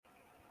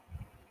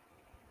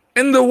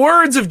In the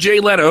words of Jay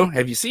Leno,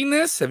 have you seen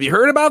this? Have you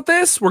heard about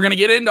this? We're going to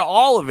get into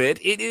all of it.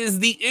 It is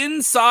the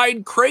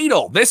InSide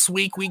Cradle. This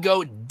week we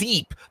go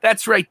deep.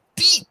 That's right,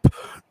 deep.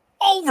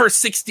 Over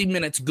 60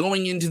 minutes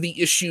going into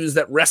the issues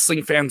that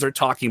wrestling fans are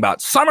talking about.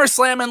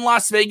 SummerSlam in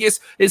Las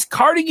Vegas. Is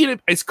Cardi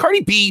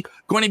B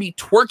going to be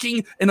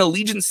twerking in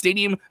Allegiant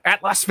Stadium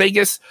at Las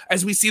Vegas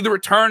as we see the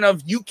return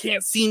of You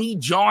Can't See Me,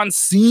 John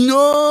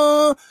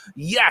Cena?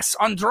 Yes.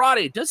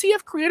 Andrade, does he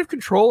have creative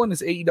control in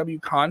his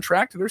AEW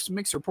contract? There's some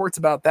mixed reports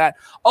about that.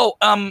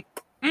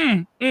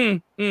 We're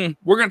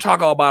going to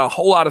talk about a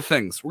whole lot of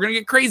things. We're going to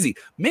get crazy.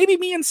 Maybe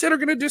me and Sid are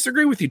going to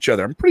disagree with each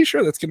other. I'm pretty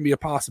sure that's going to be a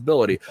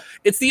possibility.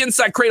 It's the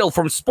InSide Cradle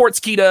from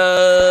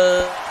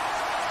Sportskeeda.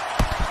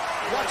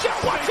 Watch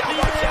out, watch out,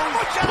 watch out,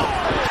 watch out.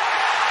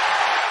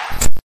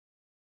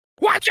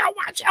 Watch out,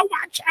 watch out,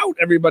 watch out.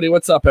 Everybody,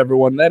 what's up,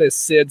 everyone? That is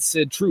Sid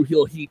True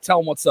Heel Heat. Tell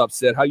him what's up,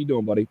 Sid. How you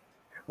doing, buddy?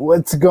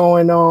 What's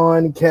going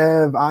on,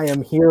 Kev? I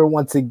am here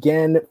once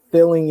again,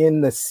 filling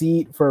in the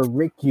seat for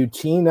Rick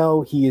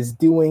Ucchino. He is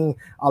doing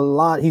a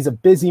lot. He's a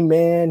busy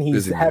man.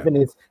 He's having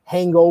his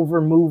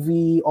Hangover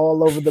movie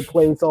all over the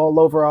place, all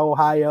over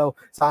Ohio.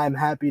 So I'm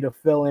happy to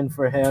fill in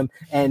for him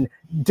and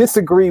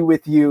disagree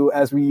with you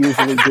as we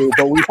usually do,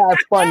 but we have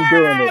fun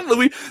doing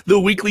it. The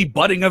weekly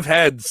butting of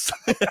heads.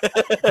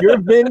 You're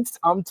Vince.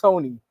 I'm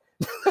Tony.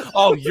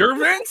 Oh, you're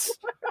Vince?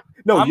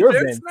 No, you're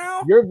Vince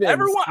now. You're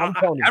Vince.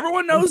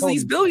 Everyone knows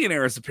these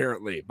billionaires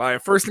apparently by a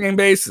first name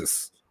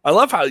basis. I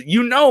love how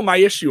you know my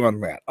issue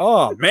on that.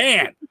 Oh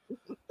man.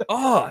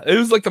 Oh, it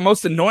was like the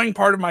most annoying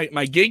part of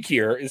my gig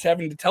here is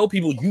having to tell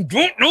people you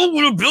don't know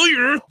what a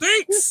billionaire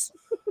thinks.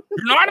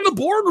 You're not in the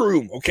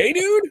boardroom, okay,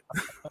 dude?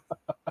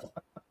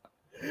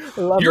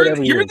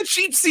 You're in the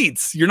cheap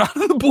seats. You're not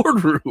in the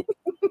boardroom.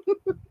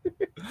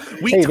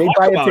 They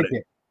buy a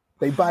ticket.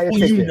 They buy a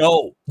ticket.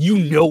 You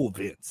know,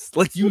 Vince.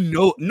 Like,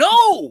 no,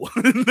 no,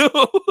 we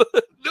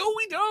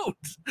don't.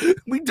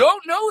 We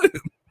don't know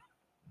him.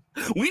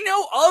 We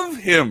know of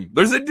him.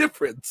 There's a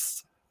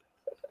difference.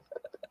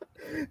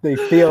 They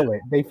feel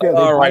it.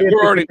 All right,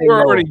 we're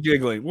already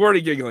giggling. We're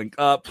already giggling.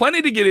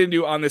 Plenty to get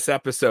into on this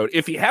episode.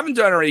 If you haven't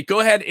done already,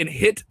 go ahead and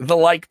hit the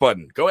like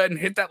button. Go ahead and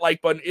hit that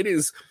like button. It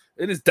is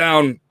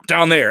down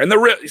there. And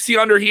see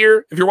under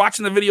here, if you're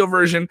watching the video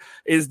version,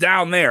 is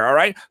down there. All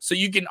right. So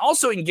you can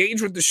also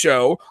engage with the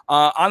show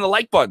on the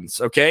like buttons.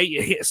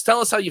 Okay.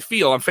 Tell us how you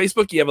feel. On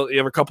Facebook, you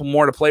have a couple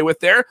more to play with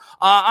there.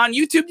 On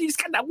YouTube, you just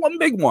got that one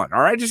big one.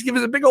 All right. Just give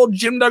us a big old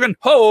Jim Duggan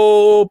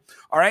ho.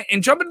 All right.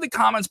 And jump into the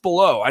comments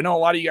below. I know a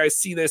lot of you guys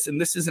see this,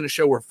 and this isn't a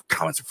show where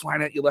comments are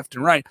flying at you left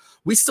and right.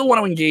 We still want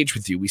to engage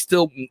with you.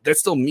 That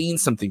still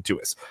means something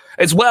to us.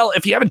 As well,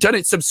 if you haven't done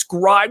it,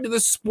 subscribe to the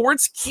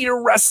Sportskeeda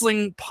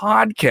Wrestling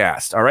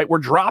podcast. All right. We're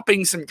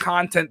dropping some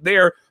content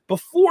there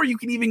before you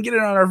can even get it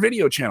on our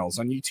video channels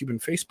on YouTube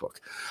and Facebook.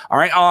 All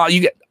right.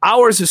 You get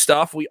hours of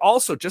stuff. We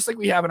also, just like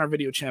we have in our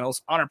video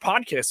channels, on our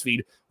podcast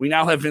feed, we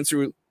now have Vince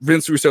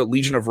Russo at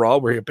Legion of Raw,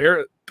 where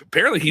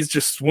apparently he's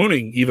just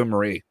swooning Eva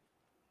Marie.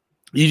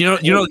 You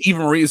know, Eva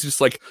Marie is just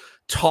like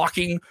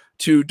talking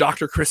to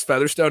Dr. Chris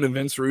Featherstone and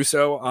Vince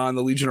Russo on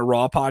the Legion of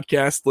Raw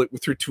podcast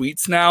through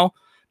tweets now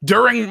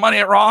during Monday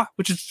at Raw,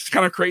 which is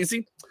kind of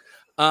crazy.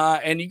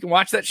 And you can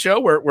watch that show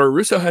where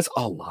Russo has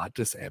a lot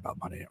to say about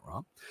Monday at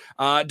Raw.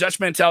 Dutch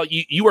Mantel,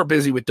 you are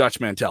busy with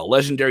Dutch Mantel,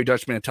 legendary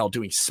Dutch Mantel,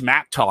 doing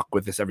Smack Talk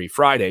with us every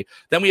Friday.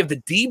 Then we have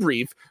the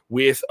debrief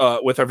with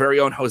our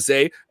very own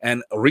Jose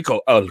and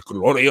Rico El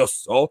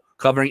Glorioso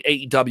covering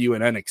AEW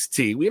and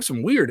NXT. We have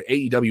some weird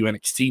AEW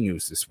NXT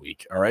news this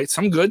week. All right,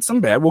 some good,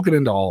 some bad. We'll get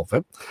into all of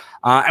it.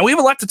 And we have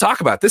a lot to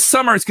talk about. This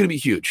summer is going to be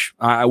huge.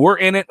 We're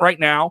in it right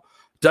now.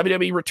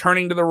 WWE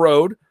returning to the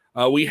road.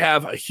 We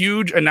have a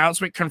huge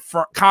announcement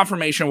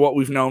confirmation of what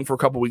we've known for a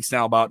couple weeks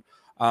now about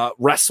the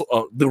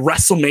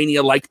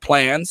WrestleMania-like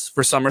plans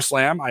for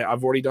SummerSlam.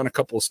 I've already done a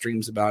couple of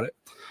streams about it.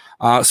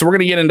 So we're going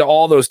to get into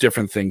all those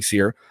different things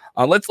here.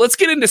 Let's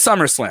get into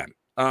SummerSlam.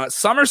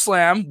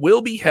 SummerSlam will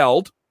be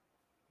held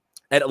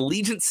at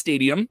Allegiant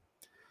Stadium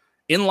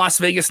in Las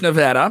Vegas,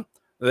 Nevada.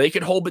 They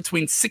could hold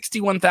between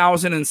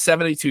 61,000 and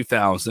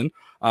 72,000.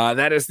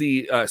 That is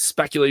the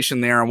speculation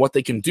there on what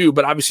they can do.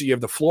 But obviously, you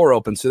have the floor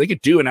open, so they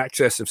could do in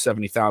excess of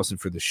 70,000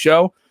 for the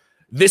show.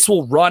 This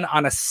will run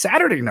on a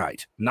Saturday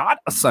night, not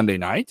a Sunday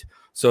night.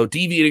 So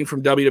deviating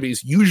from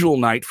WWE's usual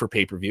night for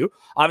pay-per-view.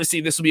 Obviously,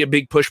 this will be a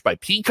big push by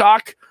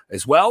Peacock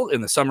as well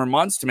in the summer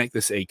months to make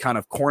this a kind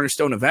of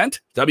cornerstone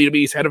event.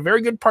 WWE's had a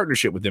very good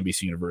partnership with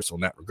NBC Universal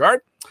in that regard.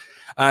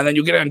 And then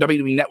you'll get it on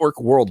WWE Network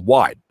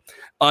worldwide.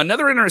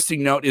 Another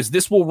interesting note is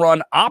this will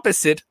run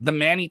opposite the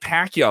Manny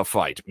Pacquiao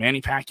fight.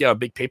 Manny Pacquiao, a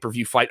big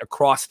pay-per-view fight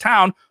across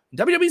town.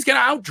 WWE's going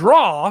to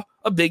outdraw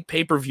a big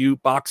pay-per-view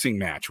boxing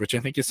match, which I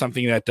think is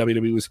something that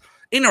WWE was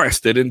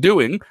interested in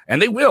doing,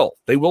 and they will.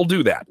 They will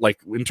do that. Like,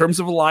 in terms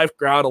of a live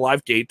crowd, a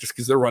live gate, just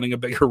because they're running a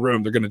bigger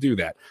room, they're going to do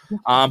that.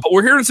 But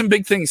we're hearing some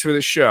big things for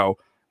this show,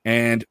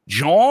 and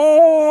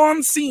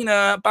John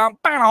Cena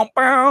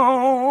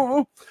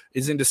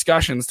is in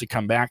discussions to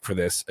come back for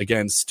this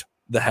against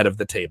the head of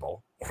the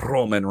table,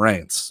 Roman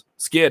Reigns.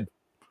 Skid.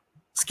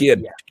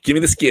 Yeah. Give me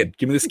the skid.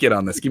 Give me the skid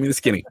on this. Give me the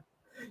skinny.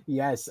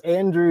 Yes,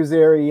 Andrew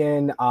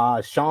Zarian,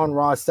 Sean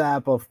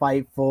Rossap of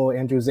Fightful,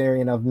 Andrew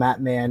Zarian of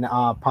Matman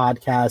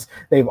podcast.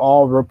 They've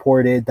all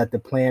reported that the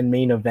planned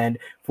main event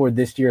for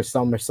this year's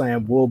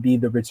SummerSlam will be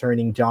the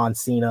returning John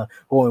Cena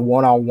going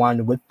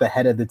one-on-one with the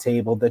head of the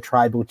table, the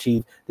tribal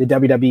chief, the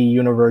WWE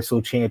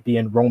Universal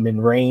Champion Roman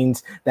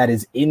Reigns. That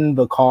is in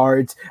the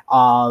cards.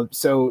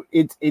 So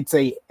it's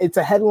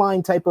a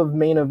headline type of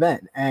main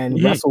event, and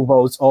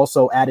WrestleVotes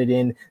also added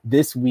in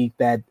this week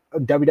that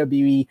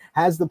WWE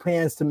has the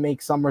plans to make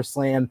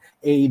SummerSlam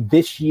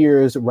this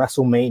year's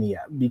WrestleMania,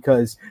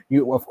 because this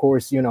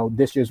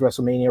year's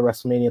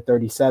WrestleMania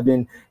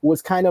 37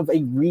 was kind of a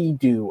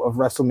redo of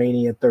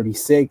WrestleMania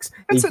 36.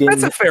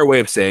 That's a fair way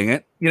of saying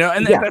it,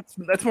 and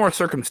that's more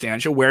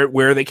circumstantial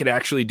where they could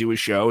actually do a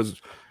show.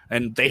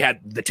 And they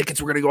had the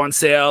tickets were going to go on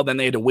sale. Then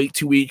they had to wait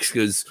 2 weeks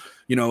because,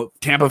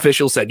 Tampa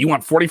officials said, you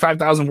want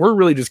 45,000. We're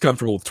really just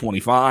comfortable with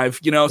 25,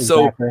 exactly.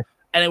 So,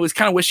 and it was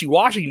kind of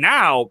wishy-washy.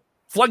 Now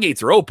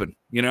floodgates are open.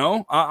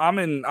 I'm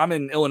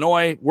in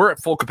Illinois. We're at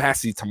full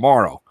capacity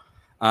tomorrow.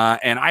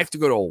 And I have to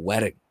go to a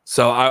wedding.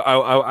 So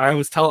I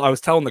was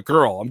telling the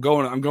girl, I'm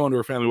going to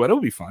her family wedding.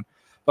 It'll be fun.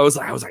 But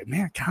I was like,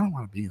 man, I kind of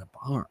want to be in a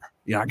bar.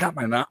 I got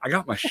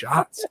my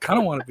shots. Kind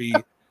of want to be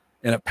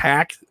in a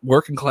packed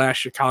working class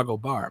Chicago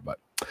bar. But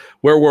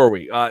where were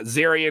we?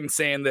 Zarian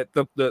saying that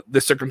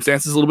the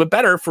circumstance is a little bit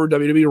better for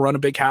WWE to run a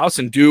big house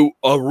and do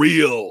a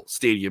real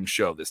stadium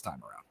show this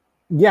time around.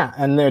 Yeah,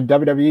 and their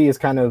WWE is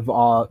kind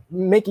of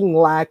making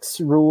lax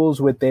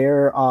rules with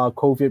their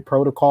COVID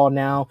protocol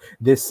now.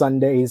 This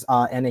Sunday's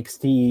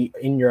NXT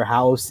In Your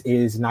House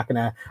is not going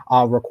to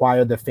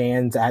require the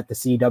fans at the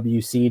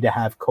CWC to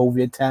have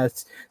COVID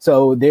tests.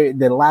 So the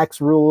lax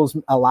rules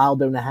allow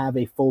them to have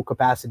a full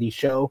capacity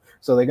show.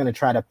 So they're going to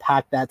try to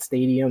pack that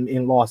stadium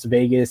in Las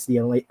Vegas, the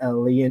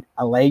Alliant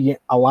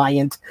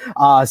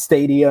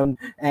Stadium,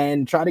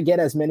 and try to get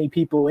as many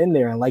people in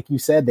there. And like you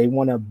said, they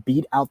want to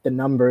beat out the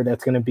number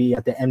that's going to be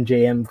at the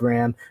MJM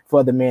Grand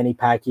for the Manny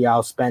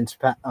Pacquiao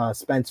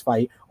Spence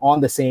fight on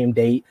the same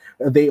date.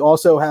 They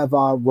also have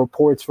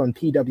reports from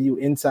PW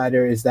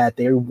Insider is that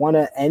they want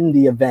to end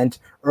the event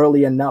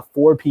early enough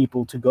for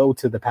people to go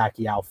to the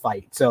Pacquiao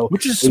fight. So,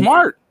 which is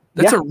smart.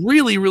 That's a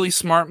really, really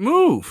smart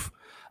move.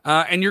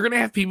 And you're going to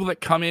have people that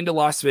come into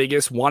Las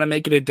Vegas, want to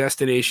make it a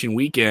destination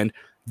weekend.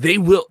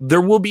 There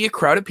will be a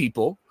crowd of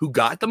people who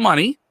got the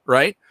money,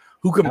 right?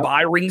 Who can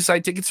buy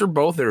ringside tickets for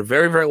both. They're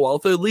very, very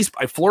wealthy, at least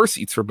buy floor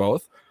seats for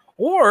both.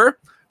 Or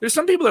there's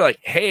some people that are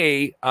like,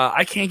 hey,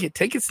 I can't get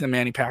tickets to the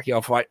Manny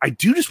Pacquiao fight. I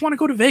do just want to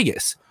go to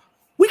Vegas.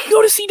 We can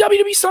go to see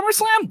WWE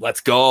SummerSlam.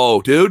 Let's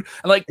go, dude.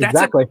 And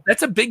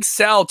that's a big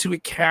sell to a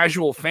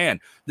casual fan.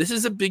 This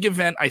is a big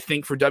event, I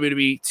think, for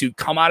WWE to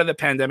come out of the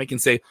pandemic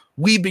and say,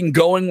 we've been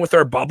going with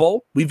our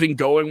bubble. We've been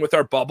going with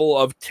our bubble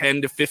of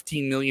 10 to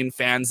 15 million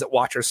fans that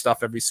watch our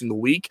stuff every single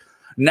week.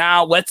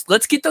 Now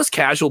let's get those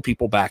casual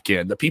people back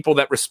in, the people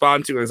that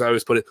respond to, as I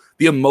always put it,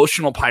 the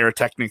emotional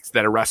pyrotechnics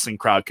that a wrestling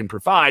crowd can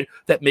provide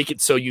that make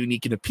it so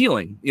unique and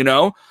appealing,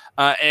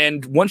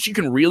 and once you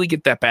can really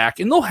get that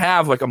back, and they'll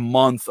have like a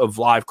month of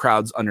live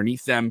crowds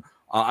underneath them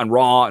on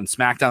Raw and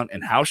SmackDown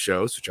and house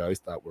shows, which I always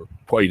thought were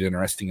quite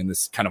interesting in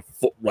this kind of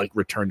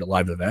return to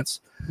live events.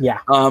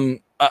 Yeah.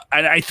 And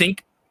I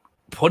think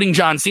putting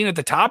John Cena at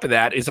the top of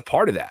that is a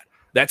part of that.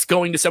 That's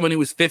going to someone who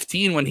was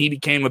 15 when he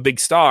became a big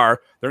star.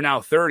 They're now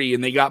 30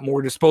 and they got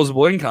more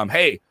disposable income.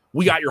 Hey,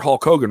 we got your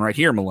Hulk Hogan right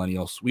here,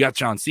 millennials. We got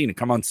John Cena.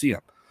 Come on, see him.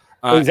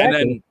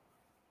 Exactly. And then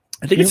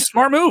I think it's a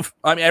smart move.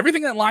 I mean,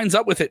 everything that lines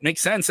up with it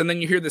makes sense. And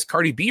then you hear this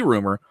Cardi B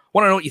rumor.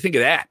 Want to know what you think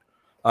of that?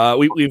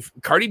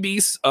 Cardi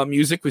B's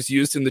music was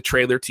used in the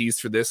trailer tease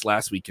for this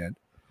last weekend.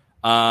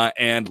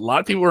 And a lot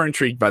of people were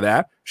intrigued by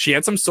that. She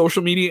had some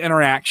social media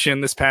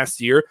interaction this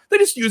past year. They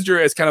just used her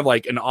as kind of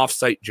like an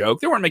off-site joke.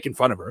 They weren't making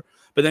fun of her.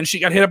 But then she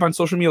got hit up on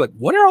social media like,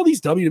 what are all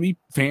these WWE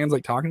fans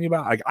like talking to me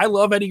about? Like, I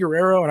love Eddie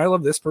Guerrero and I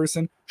love this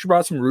person. She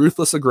brought some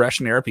ruthless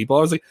aggression era people.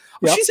 I was like,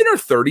 she's in her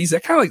 30s.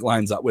 That kind of like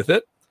lines up with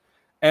it.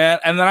 And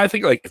then I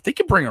think like if they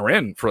could bring her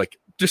in for like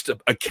just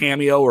a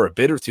cameo or a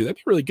bit or two, that'd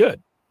be really good.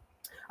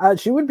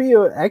 She would be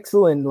an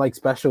excellent like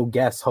special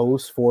guest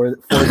host for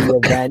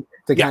the event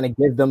to kind of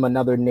give them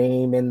another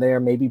name in there,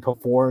 maybe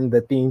perform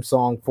the theme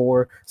song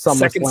for SummerSlam.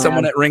 Second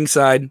someone at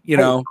ringside,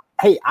 know.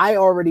 Hey, I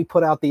already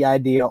put out the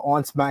idea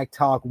on Smack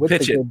Talk with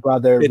good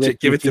brother Rick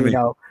give it to me.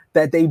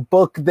 That they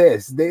book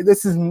this.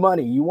 This is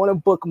money. You want to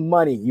book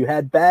money. You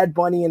had Bad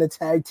Bunny in a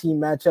tag team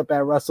matchup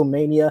at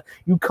WrestleMania.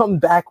 You come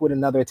back with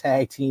another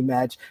tag team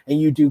match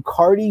and you do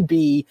Cardi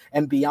B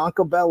and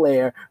Bianca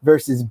Belair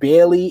versus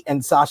Bayley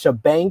and Sasha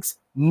Banks.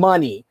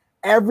 Money.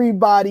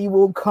 Everybody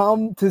will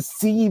come to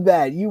see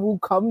that. You will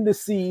come to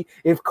see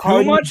if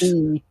Cardi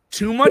B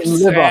too much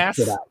sass,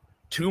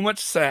 too much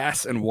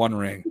sass in one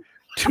ring.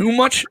 Too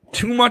much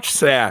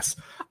sass.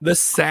 The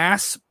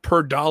sass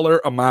per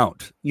dollar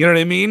amount. You know what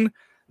I mean?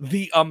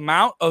 The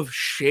amount of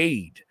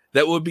shade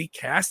that would be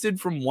casted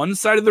from one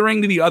side of the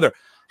ring to the other.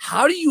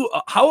 How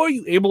are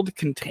you able to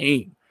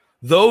contain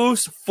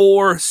those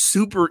four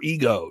super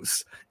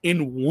egos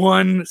in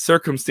one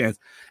circumstance?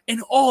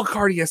 And all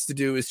Cardi has to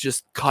do is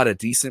just cut a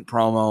decent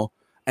promo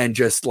and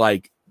just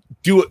like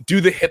do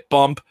the hip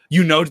bump.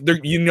 They're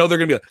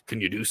gonna be like,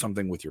 can you do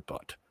something with your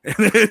butt? And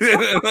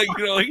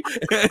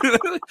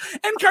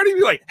Cardi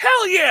be like,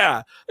 hell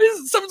yeah,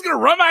 someone's gonna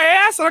run my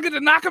ass and I get to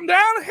knock him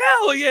down.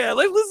 Hell yeah,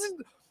 like listen.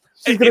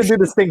 She's gonna do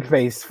the stink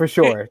face for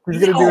sure.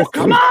 She's gonna do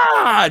come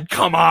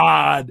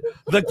on,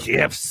 the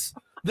gifts.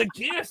 The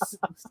gifts.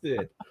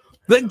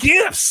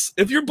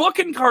 If you're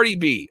booking Cardi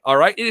B, all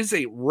right, it is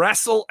a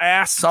wrestle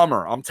ass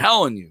summer. I'm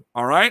telling you,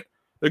 all right.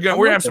 We're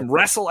gonna have some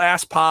wrestle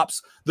ass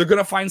pops. They're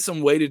gonna find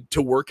some way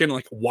to work in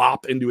like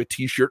WAP into a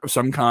t-shirt of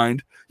some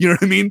kind. You know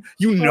what I mean?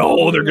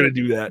 They're gonna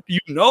do that.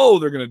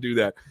 They're gonna do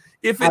that.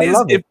 If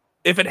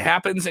it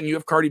happens and you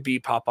have Cardi B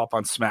pop up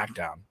on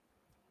SmackDown,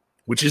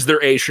 which is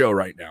their A show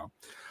right now.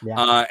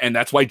 Yeah. And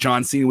that's why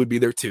John Cena would be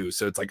there too.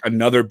 So it's like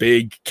another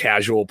big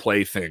casual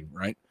play thing,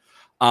 right?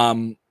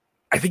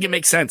 I think it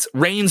makes sense.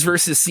 Reigns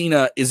versus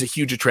Cena is a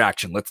huge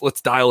attraction.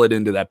 Let's dial it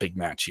into that big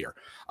match here.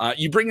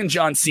 You bring in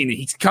John Cena.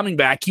 He's coming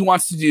back. He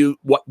wants to do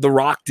what The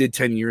Rock did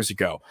 10 years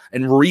ago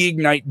and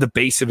reignite the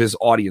base of his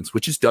audience,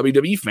 which is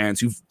WWE fans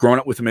who've grown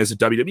up with him as a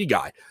WWE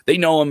guy. They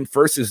know him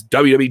first as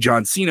WWE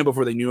John Cena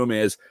before they knew him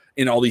as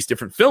in all these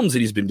different films that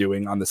he's been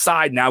doing on the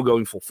side, now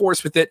going full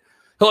force with it.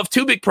 He'll have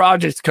two big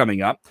projects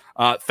coming up.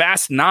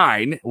 Fast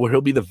 9, where he'll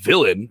be the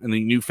villain in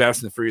the new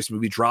Fast and the Furious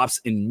movie, drops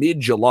in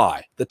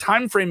mid-July. The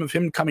time frame of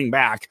him coming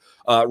back,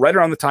 right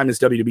around the time as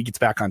WWE gets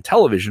back on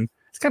television,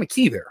 it's kind of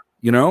key there.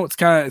 It's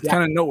kind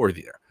of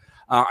noteworthy there.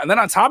 And then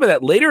on top of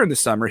that, later in the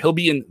summer, he'll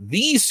be in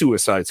The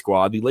Suicide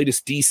Squad, the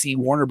latest DC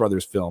Warner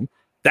Brothers film.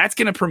 That's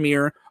going to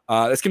premiere.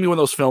 That's going to be one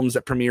of those films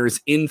that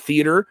premieres in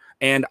theater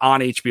and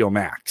on HBO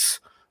Max.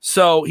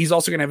 So he's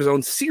also going to have his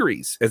own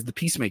series as the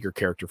Peacemaker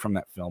character from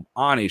that film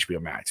on HBO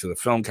Max. So the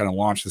film kind of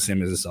launched the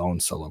same as his own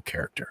solo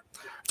character.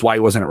 That's why he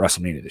wasn't at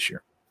WrestleMania this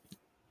year.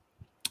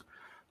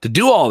 To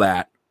do all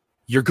that,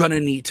 you're going to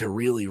need to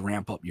really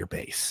ramp up your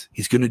base.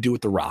 He's going to do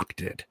what The Rock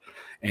did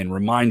and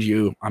remind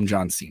you, I'm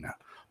John Cena.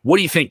 What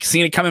do you think?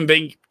 Cena coming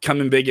big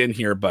in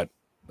here, but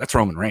that's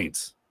Roman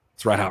Reigns.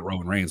 It's right out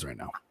Roman Reigns right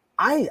now.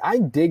 I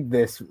dig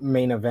this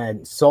main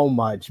event so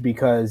much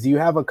because you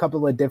have a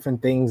couple of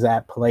different things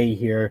at play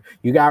here.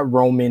 You got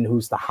Roman,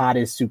 who's the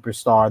hottest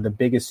superstar, the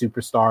biggest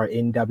superstar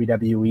in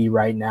WWE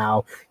right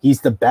now.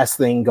 He's the best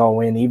thing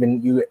going.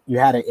 Even you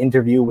had an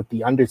interview with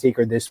The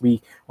Undertaker this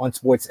week on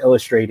Sports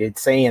Illustrated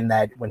saying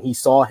that when he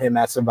saw him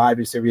at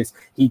Survivor Series,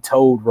 he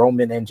told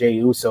Roman and Jey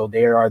Uso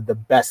they are the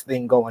best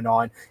thing going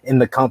on in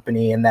the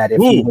company, and that if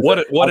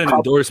what an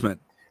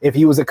endorsement. If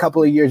he was a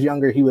couple of years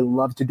younger, he would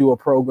love to do a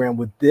program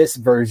with this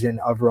version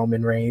of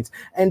Roman Reigns.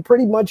 And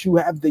pretty much you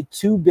have the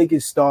two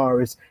biggest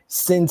stars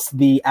since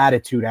the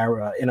Attitude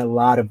Era in a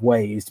lot of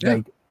ways. Yeah.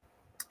 Like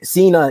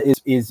Cena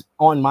is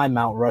on my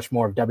Mount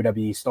Rushmore of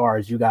WWE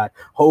stars. You got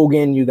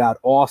Hogan, you got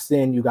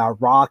Austin, you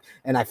got Rock,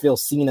 and I feel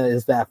Cena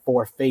is that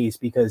fourth face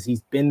because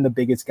he's been the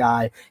biggest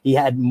guy. He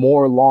had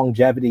more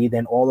longevity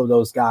than all of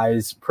those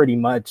guys pretty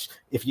much.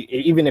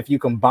 Even if you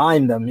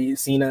combine them,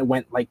 Cena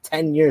went like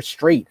 10 years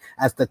straight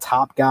as the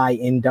top guy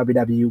in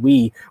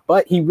WWE,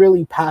 but he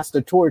really passed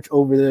the torch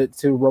over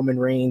to Roman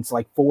Reigns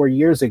like 4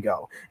 years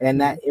ago.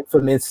 And that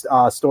infamous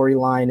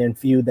storyline and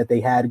feud that they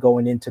had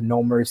going into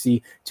No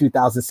Mercy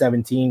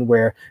 2017,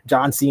 where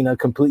John Cena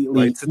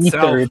completely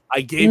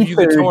I gave you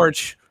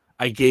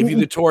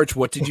the torch.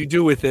 What did you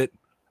do with it?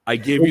 I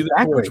gave you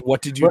the torch.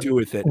 What did you do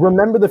with it?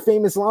 Remember the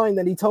famous line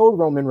that he told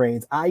Roman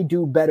Reigns, I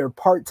do better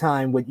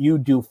part-time what you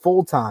do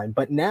full-time.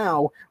 But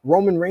now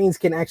Roman Reigns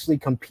can actually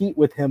compete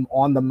with him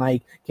on the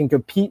mic, can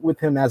compete with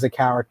him as a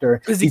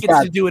character. Because he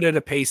gets to do it at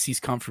a pace he's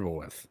comfortable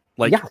with.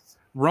 Like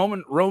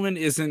Roman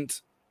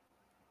isn't,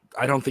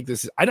 I don't think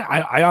this is,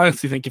 I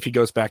honestly think if he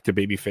goes back to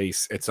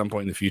babyface at some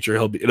point in the future,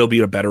 it'll be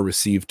a better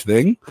received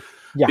thing.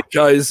 Yeah.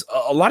 Because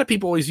a lot of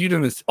people always view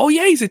him as, oh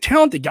yeah, he's a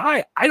talented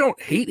guy. I don't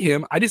hate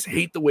him. I just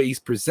hate the way he's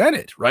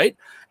presented, right?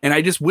 And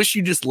I just wish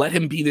you just let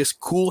him be this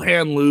cool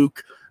hand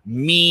Luke,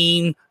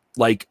 mean,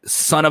 like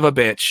son of a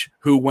bitch,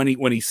 who when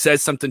he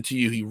says something to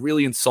you, he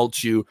really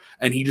insults you,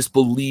 and he just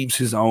believes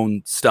his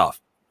own stuff.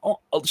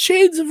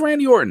 Shades of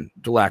Randy Orton,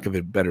 to lack of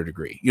a better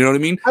degree. You know what I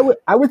mean?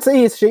 I would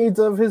say his shades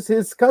of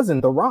his cousin,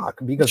 The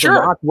Rock, because The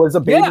Rock was a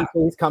baby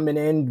face coming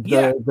in.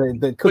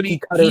 The cookie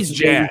cutter. He's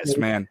jazz,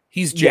 man.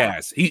 He's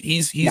jazz.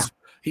 He's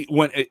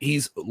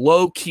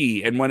low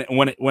key, and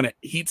when it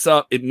heats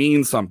up, it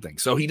means something.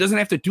 So he doesn't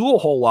have to do a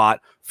whole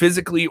lot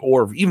physically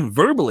or even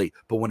verbally,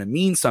 but when it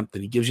means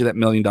something, he gives you that $1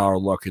 million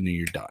look, and then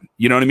you're done.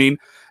 You know what I mean?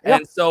 Yeah.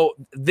 And so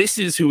this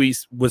is who he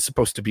was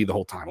supposed to be the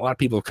whole time. A lot of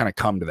people have kind of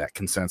come to that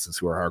consensus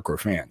who are hardcore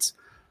fans.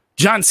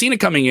 John Cena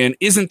coming in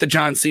isn't the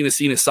John Cena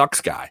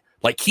sucks guy.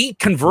 Like, he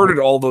converted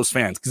all those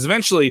fans, because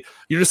eventually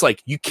you're just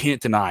like, you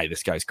can't deny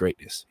this guy's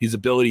greatness, his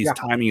ability, his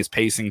timing, his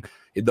pacing,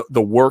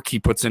 the work he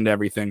puts into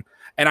everything.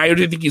 And I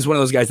do think he's one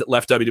of those guys that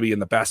left WWE in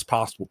the best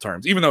possible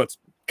terms, even though it's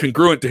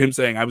congruent to him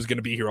saying, I was going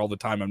to be here all the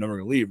time, I'm never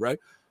going to leave, right?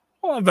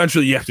 Well,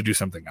 eventually you have to do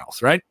something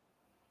else, right?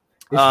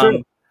 It's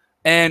true.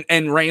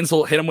 And Reigns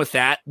will hit him with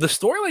that. The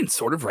storyline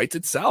sort of writes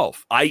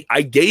itself. I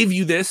gave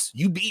you this,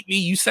 you beat me,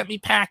 you sent me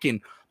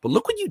packing, but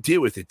look what you did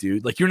with it,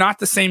 dude. Like, you're not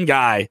the same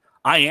guy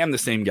I am the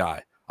same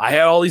guy. I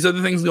had all these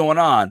other things going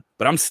on,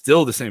 but I'm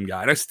still the same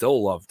guy, and I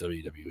still love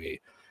WWE.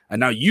 And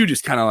now you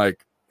just kind of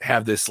like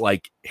have this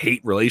like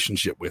hate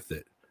relationship with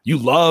it. You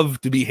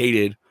love to be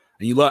hated,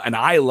 and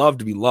I love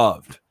to be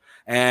loved.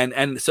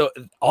 And so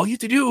all you have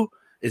to do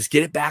is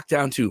get it back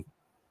down to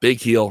big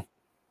heel,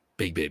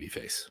 big baby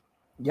face.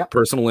 Yep.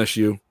 Personal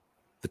issue,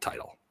 the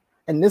title.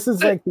 And this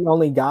is like the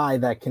only guy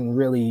that can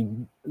really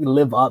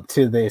live up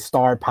to the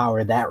star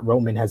power that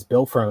Roman has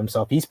built for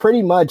himself. He's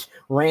pretty much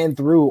ran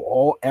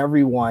through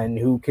everyone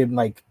who could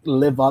like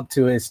live up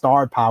to his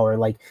star power,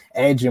 like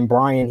Edge and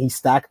Bryan. He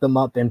stacked them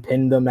up and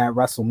pinned them at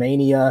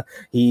WrestleMania.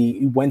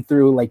 He went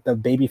through like the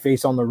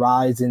babyface on the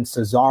rise in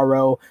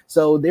Cesaro.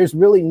 So there's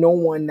really no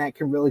one that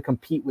can really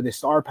compete with his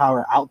star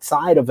power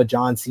outside of a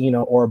John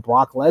Cena or a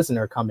Brock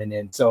Lesnar coming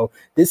in. So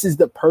this is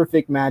the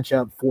perfect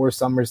matchup for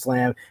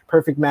SummerSlam,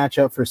 perfect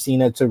matchup for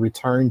Cena to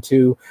return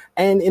to.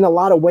 And in a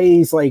lot of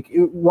ways, like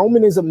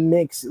Roman is a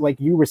mix, like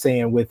you were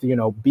saying, with, you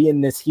know,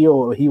 being this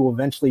heel, he will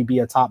eventually be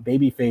a top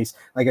babyface.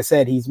 Like I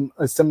said, he's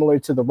similar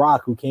to The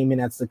Rock, who came in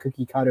as the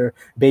cookie cutter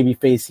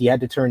babyface. He had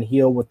to turn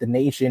heel with the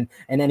nation,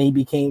 and then he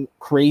became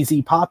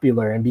crazy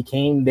popular and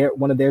became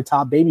one of their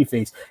top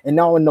babyface. And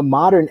now in the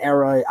modern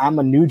era, I'm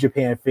a New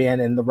Japan fan,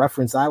 and the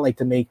reference I like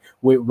to make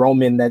with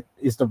Roman that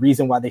is the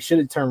reason why they should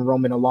have turned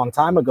Roman a long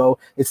time ago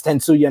is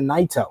Tetsuya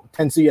Naito.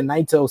 Tetsuya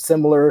Naito,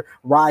 similar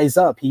rise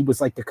up. He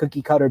was like the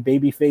cookie cutter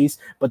babyface,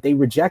 but they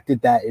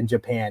rejected that in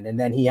Japan, and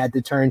then he had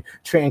to turn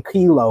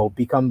Tranquilo,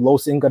 become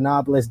Los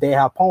Ingobernables de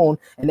Japón,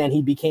 and then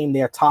he became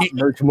their top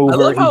merch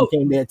mover. He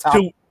became their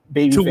top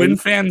baby to win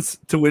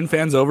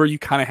fans over. You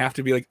kind of have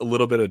to be like a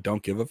little bit of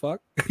don't give a fuck.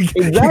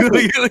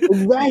 Exactly.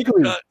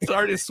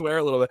 Sorry to swear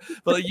a little bit,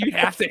 but like, you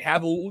have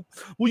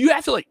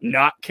to like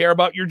not care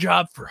about your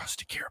job for us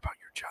to care about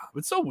your job.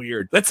 It's so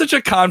weird. That's such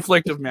a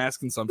conflict of mass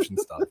consumption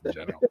stuff in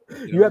general.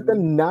 You have to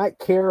not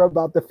care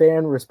about the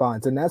fan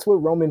response, and that's what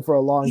Roman for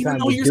a long time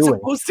was doing. You're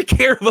supposed to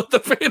care about the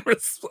fan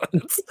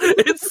response.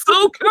 It's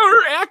so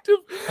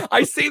counteractive.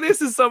 I say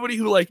this as somebody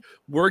who like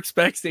works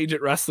backstage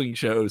at wrestling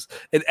shows,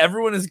 and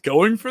everyone is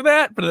going for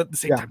that, but at the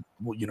same time,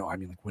 well, you know, I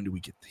mean, like, when do we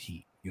get the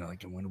heat? You know,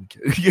 like, when do we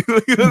get?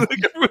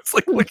 Like, everyone's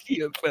like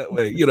looking at that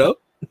way. You know,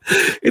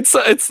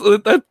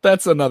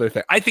 that's another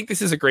thing. I think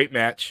this is a great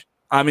match.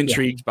 I'm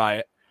intrigued by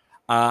it.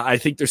 I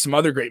think there's some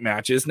other great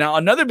matches. Now,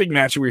 another big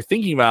match we were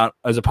thinking about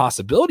as a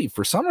possibility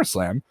for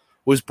SummerSlam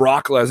was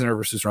Brock Lesnar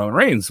versus Roman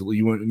Reigns.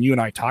 You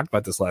and I talked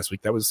about this last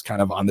week. That was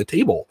kind of on the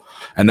table.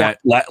 And that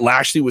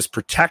Lashley was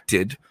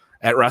protected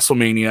at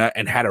WrestleMania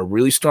and had a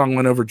really strong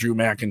win over Drew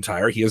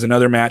McIntyre. He has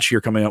another match here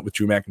coming up with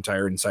Drew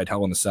McIntyre inside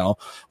Hell in a Cell,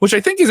 which I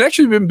think has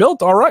actually been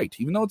built all right.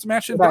 Even though it's a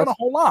match that's done a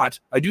whole lot,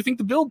 I do think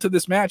the build to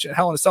this match at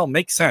Hell in a Cell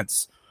makes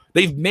sense.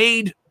 They've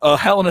made a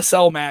Hell in a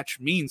Cell match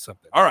mean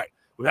something. All right.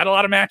 We've had a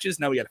lot of matches.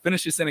 Now we got to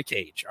finish this in a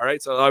cage. All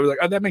right. So I was like,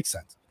 oh, that makes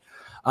sense.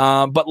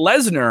 But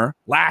Lesnar,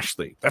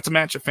 Lashley, that's a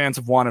match that fans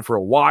have wanted for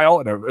a while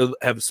and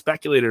have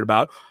speculated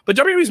about. But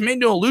WWE's made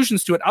no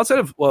allusions to it outside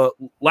of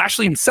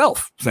Lashley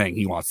himself saying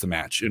he wants the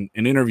match in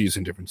interviews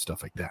and different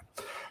stuff like that.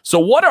 So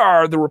what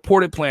are the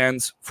reported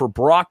plans for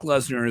Brock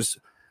Lesnar's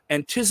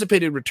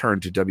anticipated return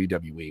to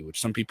WWE, which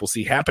some people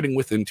see happening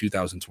within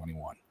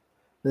 2021?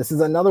 This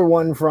is another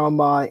one from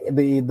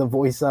the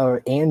voice of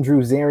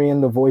Andrew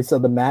Zarian, the voice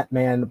of the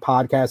Matman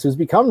podcast, who's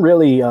become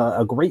really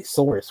a great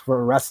source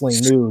for wrestling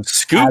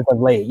news as of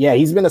late. Yeah,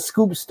 he's been a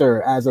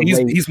scoopster as of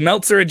late. He's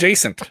Meltzer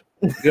adjacent.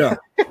 Yeah.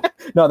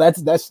 No,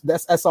 that's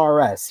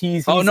SRS.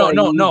 He's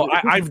no.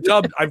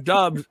 I've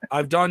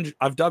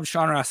dubbed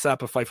Sean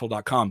Rossap of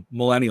Fightful.com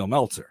Millennial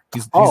Meltzer.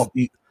 He's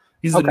the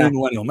new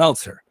Millennial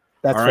Meltzer.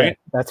 That's all right.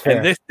 That's fair.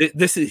 And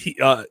this is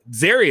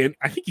Zarian.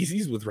 I think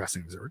he's with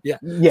Wrestling Observer. Yeah.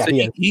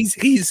 So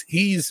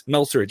he's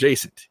Meltzer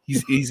adjacent.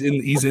 He's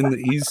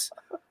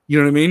you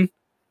know what I mean?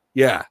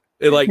 Yeah.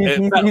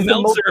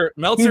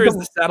 Meltzer is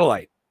the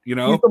satellite. You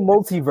know, he's the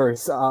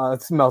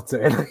multiverse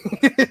Meltzer.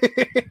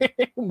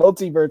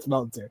 Multiverse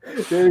Meltzer.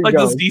 Like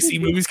those DC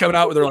movies coming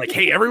out where they're like,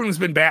 hey, everyone's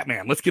been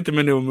Batman. Let's get them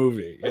into a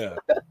movie. Yeah.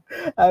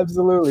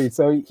 Absolutely.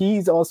 So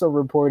he's also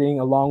reporting,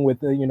 along with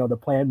the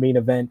planned main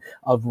event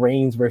of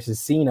Reigns versus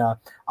Cena.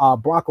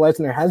 Brock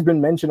Lesnar has been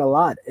mentioned a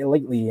lot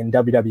lately in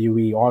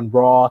WWE. On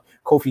Raw,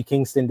 Kofi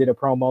Kingston did a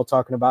promo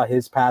talking about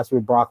his past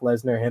with Brock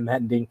Lesnar, him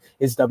ending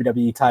his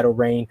WWE title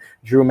reign.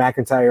 Drew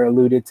McIntyre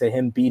alluded to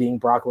him beating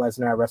Brock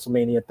Lesnar at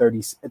WrestleMania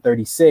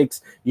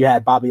 36. You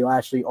had Bobby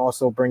Lashley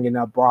also bringing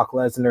up Brock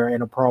Lesnar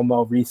in a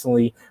promo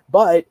recently,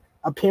 but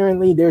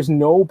apparently there's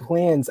no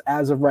plans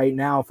as of right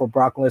now for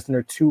Brock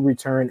Lesnar to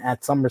return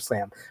at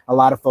SummerSlam. A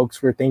lot of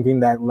folks were thinking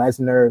that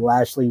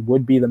Lesnar-Lashley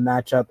would be the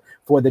matchup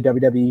for the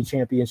WWE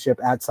Championship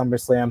at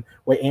SummerSlam,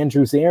 where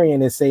Andrew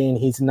Zarian is saying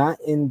he's not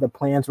in the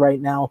plans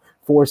right now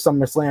for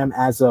SummerSlam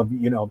as of,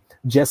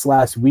 just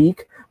last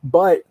week,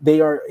 but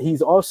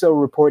he's also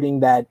reporting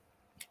that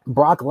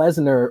Brock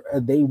Lesnar,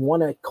 they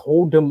want to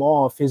hold him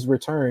off his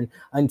return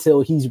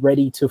until he's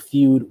ready to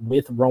feud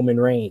with Roman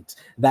Reigns.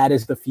 That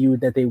is the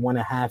feud that they want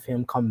to have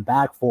him come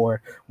back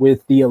for,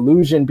 with the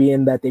illusion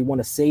being that they want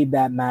to save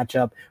that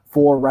matchup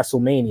for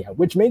WrestleMania,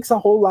 which makes a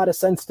whole lot of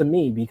sense to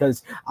me,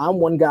 because I'm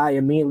one guy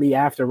immediately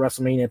after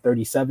WrestleMania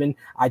 37.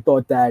 I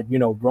thought that,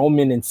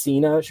 Roman and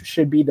Cena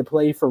should be the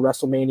play for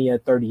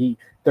WrestleMania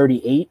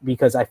 38,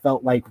 because I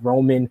felt like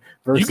Roman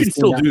versus You can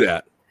still do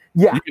that.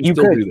 Yeah, you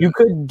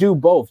could do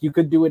both. You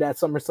could do it at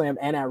SummerSlam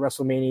and at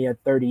WrestleMania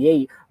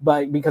 38,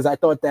 but because I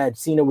thought that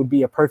Cena would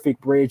be a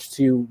perfect bridge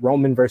to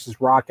Roman versus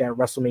Rock at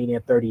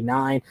WrestleMania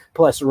 39.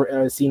 Plus,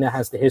 Cena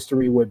has the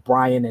history with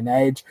Bryan and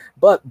Edge.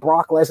 But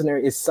Brock Lesnar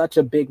is such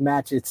a big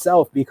match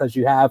itself, because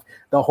you have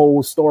the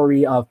whole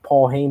story of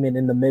Paul Heyman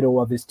in the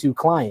middle of his two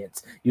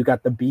clients. You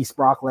got the Beast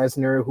Brock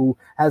Lesnar, who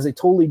has a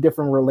totally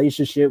different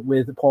relationship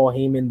with Paul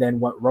Heyman than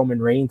what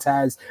Roman Reigns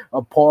has.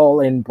 Paul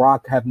and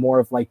Brock have more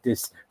of like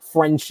this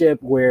friendship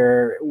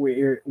where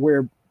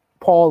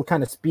Paul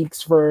kind of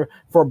speaks for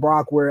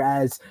Brock,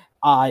 whereas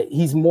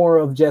he's more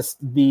of just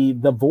the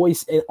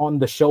voice on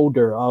the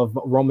shoulder of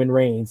Roman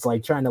Reigns,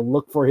 like trying to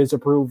look for his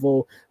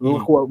approval,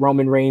 look what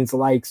Roman Reigns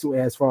likes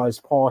as far as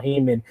Paul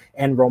Heyman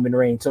and Roman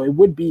Reigns. So it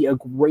would be a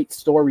great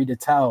story to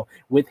tell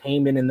with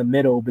Heyman in the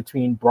middle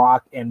between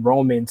Brock and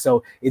Roman.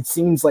 So it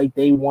seems like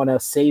they want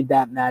to save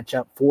that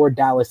matchup for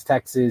Dallas,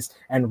 Texas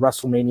and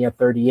WrestleMania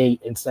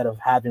 38 instead of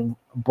having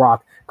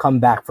Brock come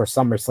back for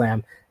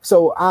SummerSlam.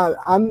 So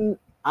I'm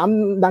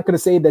not going to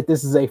say that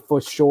this is a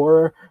for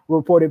sure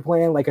reported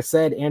plan. Like I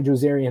said, Andrew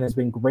Zarian has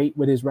been great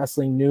with his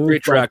wrestling news.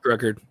 Great track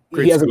record.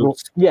 He has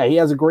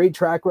a great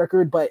track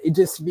record, but it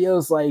just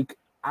feels like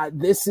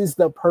this is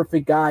the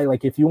perfect guy.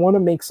 Like, if you want to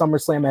make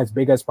SummerSlam as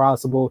big as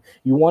possible,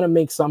 you want to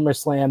make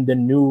SummerSlam the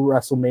new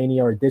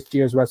WrestleMania or this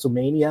year's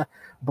WrestleMania,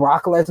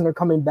 Brock Lesnar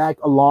coming back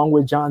along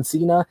with John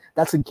Cena,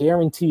 that's a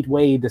guaranteed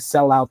way to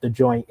sell out the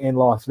joint in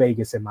Las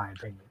Vegas, in my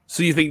opinion.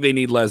 So you think they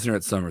need Lesnar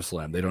at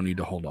SummerSlam? They don't need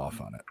to hold off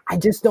on it. I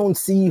just don't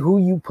see who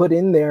you put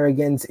in there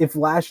against. If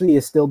Lashley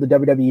is still the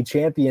WWE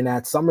champion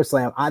at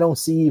SummerSlam, I don't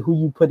see who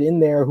you put in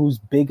there who's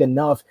big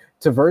enough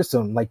to verse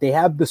him. Like, they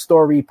have the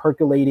story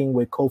percolating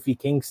with Kofi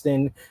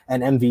Kingston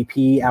and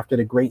MVP after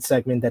the great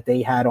segment that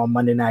they had on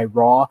Monday Night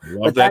Raw.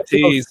 Love that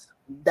tease.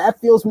 That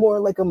feels more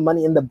like a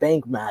Money in the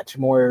Bank match,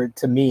 more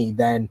to me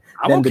than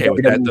the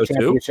WWE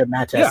Championship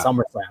match at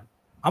SummerSlam.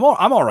 I'm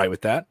all right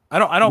with that. I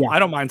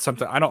don't mind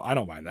something. I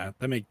don't mind that.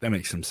 That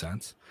makes some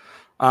sense.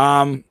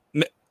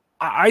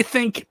 I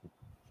think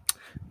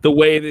the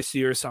way this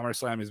year's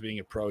SummerSlam is being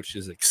approached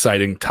is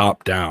exciting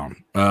top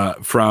down.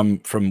 From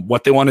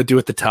what they want to do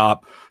at the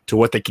top to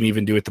what they can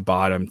even do at the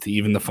bottom to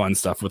even the fun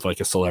stuff with like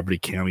a celebrity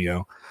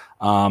cameo.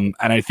 And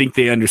I think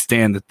they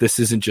understand that this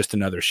isn't just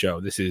another show.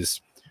 This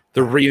is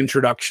the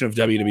reintroduction of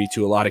WWE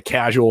to a lot of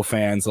casual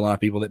fans, a lot of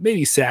people that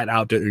maybe sat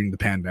out during the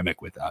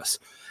pandemic with us,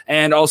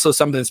 and also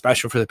something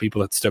special for the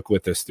people that stuck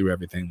with us through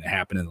everything that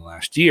happened in the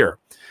last year.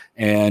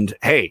 And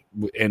hey,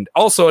 and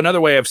also another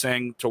way of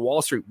saying to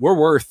Wall Street, we're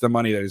worth the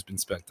money that has been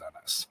spent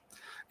on us.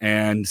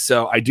 And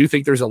so I do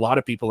think there's a lot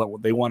of people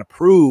that they want to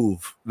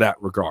prove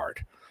that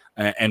regard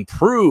and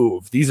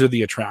prove these are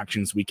the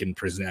attractions we can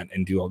present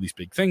and do all these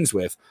big things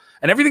with.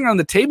 And everything on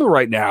the table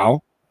right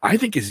now, I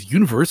think, is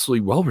universally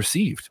well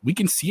received. We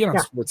can see it on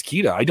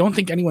Sportskeeda. I don't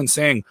think anyone's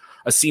saying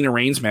a Cena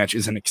Reigns match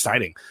isn't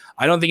exciting.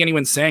 I don't think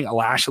anyone's saying a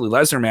Lashley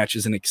Lesnar match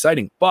isn't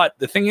exciting. But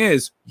the thing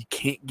is, you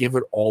can't give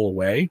it all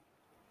away.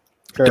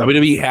 Sure.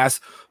 WWE has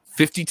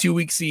 52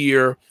 weeks a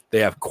year. They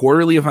have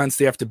quarterly events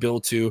they have to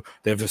build to.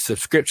 They have a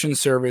subscription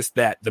service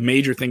that the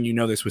major thing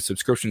this with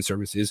subscription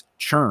service is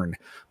churn.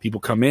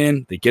 People come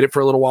in, they get it for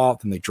a little while,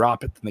 then they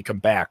drop it, then they come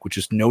back, which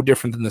is no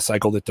different than the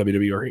cycle that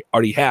WWE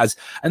already has.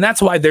 And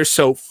that's why they're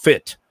so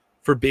fit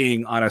for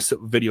being on a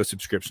video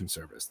subscription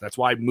service. That's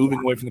why moving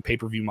away from the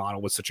pay-per-view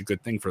model was such a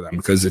good thing for them,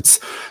 because it's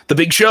the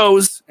big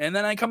shows, and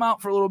then I come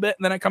out for a little bit,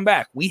 and then I come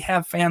back. We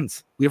have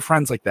fans. We have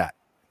friends like that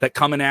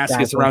come and ask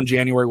us around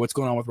January, what's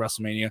going on with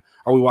WrestleMania?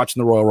 Are we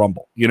watching the Royal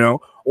Rumble?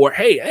 Or,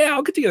 hey,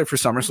 I'll get together for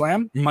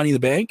SummerSlam, Money in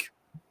the Bank.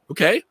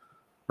 Okay.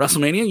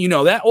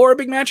 WrestleMania, that, or a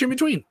big match in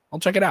between. I'll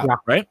check it out. Yeah.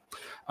 Right.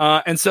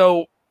 And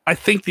so I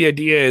think the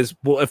idea is,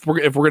 well, if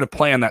we're going to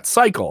play on that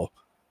cycle,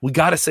 we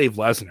got to save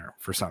Lesnar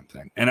for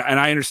something. And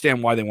I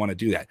understand why they want to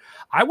do that.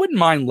 I wouldn't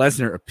mind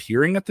Lesnar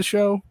appearing at the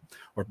show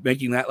or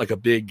making that like a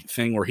big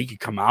thing where he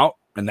could come out,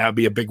 and that would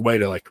be a big way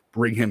to like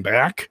bring him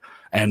back.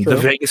 And the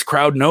Vegas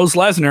crowd knows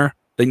Lesnar.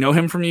 They know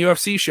him from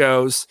UFC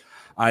shows.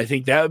 I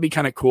think that would be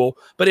kind of cool.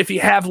 But if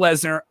you have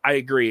Lesnar, I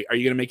agree. Are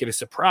you going to make it a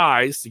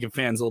surprise to give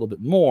fans a little bit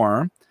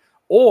more?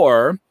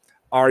 Or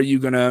are you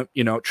going to,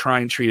 try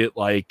and treat it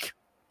like,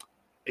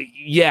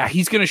 yeah,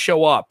 he's going to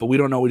show up, but we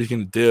don't know what he's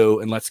going to do.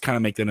 And let's kind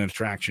of make that an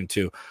attraction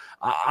too.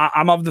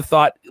 I'm of the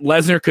thought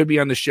Lesnar could be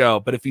on the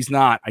show, but if he's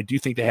not, I do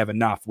think they have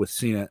enough with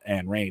Cena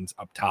and Reigns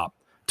up top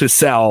to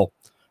sell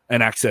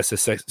an excess of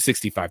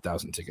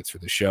 65,000 tickets for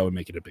the show and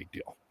make it a big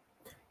deal.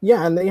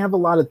 Yeah, and they have a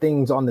lot of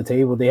things on the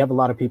table. They have a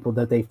lot of people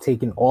that they've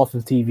taken off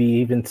of TV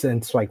even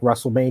since like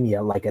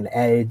WrestleMania, like an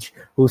Edge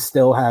who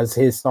still has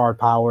his star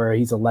power.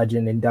 He's a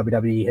legend in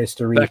WWE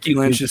history. Becky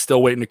Lynch is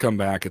still waiting to come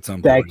back at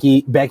some point.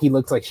 point. Becky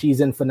looks like she's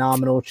in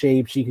phenomenal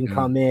shape. She can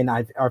come in.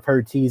 I've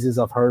heard teases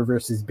of her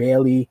versus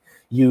Bayley.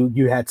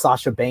 You had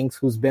Sasha Banks,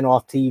 who's been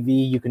off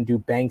TV. You can do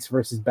Banks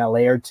versus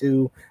Belair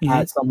too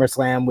at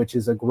SummerSlam, which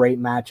is a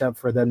great matchup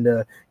for them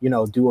to,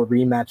 do a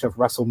rematch of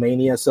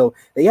WrestleMania. So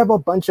they have a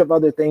bunch of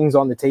other things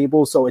on the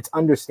table. So it's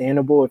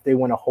understandable if they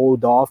want to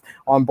hold off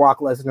on Brock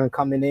Lesnar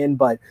coming in.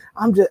 But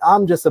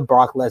I'm just a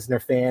Brock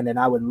Lesnar fan, and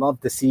I would love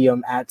to see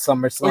him at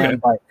SummerSlam. Okay.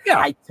 But yeah,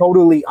 I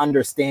totally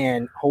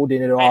understand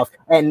holding it off.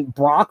 And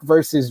Brock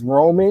versus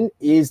Roman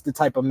is the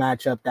type of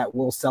matchup that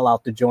will sell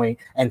out the joint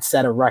and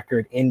set a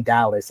record in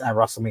Dallas at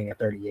WrestleMania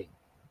 38.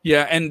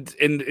 Yeah, and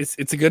it's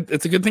a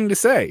good thing to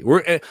say.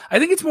 I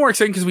think it's more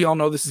exciting because we all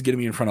know this is going to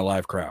be in front of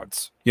live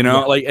crowds.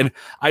 And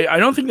I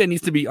don't think that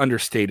needs to be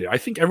understated. I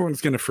think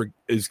everyone's going to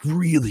is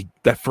really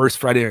that first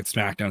Friday Night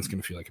SmackDown is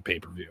going to feel like a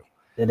pay-per-view.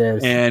 It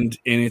is, and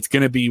it's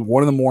going to be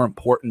one of the more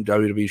important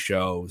WWE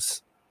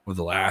shows of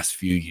the last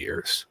few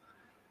years.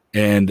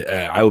 And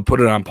I would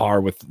put it on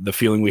par with the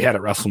feeling we had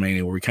at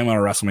WrestleMania, where we came out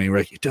of WrestleMania, we're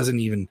like, it doesn't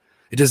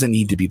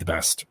need to be the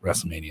best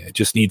WrestleMania. It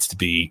just needs to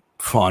be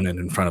fun and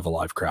in front of a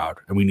live crowd.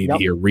 And we need to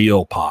hear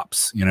real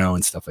pops,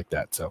 and stuff like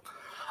that. So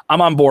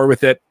I'm on board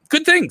with it.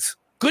 Good things.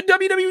 Good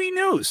WWE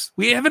news.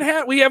 We haven't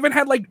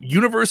had like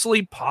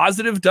universally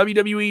positive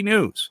WWE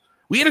news.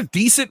 We had a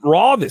decent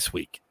Raw this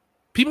week.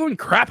 People have been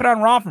crapping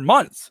on Raw for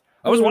months.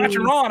 I was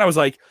watching Raw and I was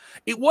like,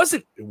 it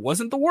wasn't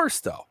the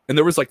worst though. And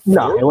there was like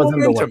it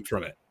wasn't the worst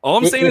from it. All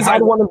I'm saying is I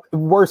had one of the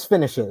worst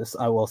finishes,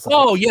 I will say.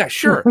 Oh yeah,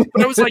 sure.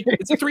 But it was like,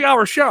 it's a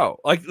 3-hour show.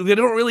 Like they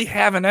don't really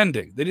have an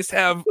ending. They just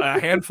have a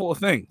handful of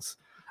things.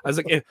 I was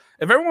like, if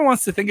everyone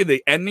wants to think of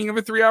the ending of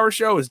a 3-hour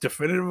show as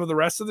definitive of the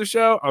rest of the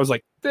show, I was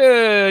like,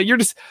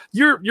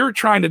 you're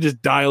trying to just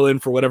dial in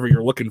for whatever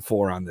you're looking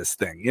for on this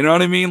thing. You know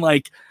what I mean?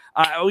 Like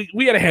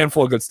we had a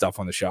handful of good stuff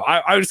on the show.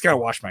 I just kind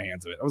of washed my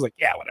hands of it. I was like,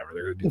 yeah, whatever.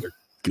 They're gonna do their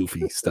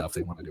goofy stuff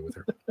they want to do with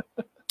her.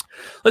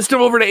 Let's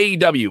jump over to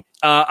AEW.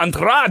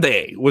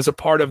 Andrade was a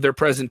part of their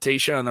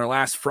presentation on their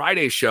last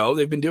Friday show.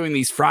 They've been doing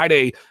these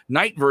Friday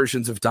night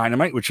versions of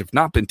Dynamite, which have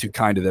not been too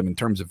kind to them in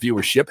terms of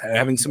viewership,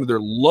 having some of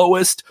their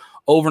lowest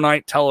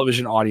overnight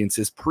television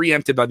audiences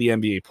preempted by the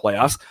NBA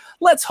playoffs.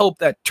 Let's hope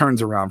that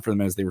turns around for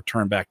them as they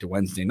return back to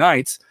Wednesday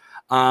nights.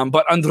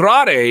 But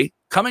Andrade,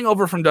 coming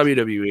over from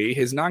WWE,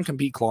 his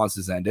non-compete clause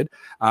is ended.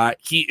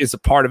 He is a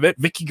part of it.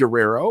 Vicky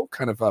Guerrero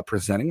kind of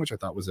presenting, which I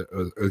thought was a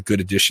good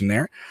addition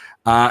there.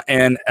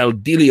 And El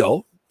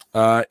Dilio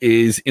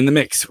is in the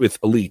mix with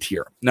Elite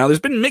here. Now, there's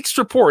been mixed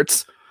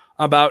reports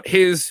about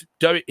his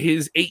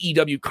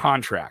AEW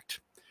contract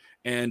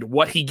and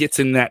what he gets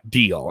in that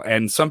deal.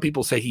 And some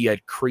people say he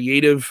had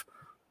creative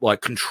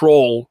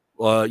control,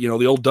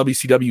 the old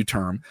WCW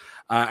term.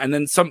 And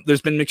then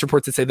there's been mixed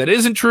reports that say that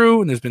isn't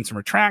true, and there's been some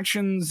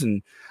retractions.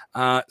 And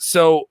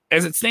so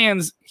as it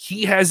stands,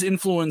 he has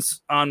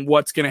influence on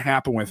what's going to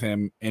happen with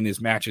him in his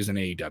matches in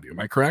AEW. Am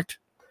I correct?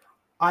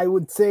 I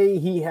would say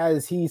he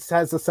has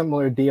a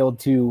similar deal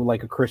to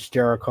like a Chris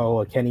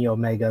Jericho, a Kenny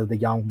Omega, the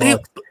Young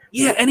Bucks.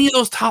 Yeah, any of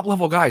those top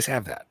level guys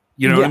have that.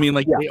 You know what I mean?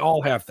 Like they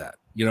all have that.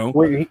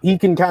 Where he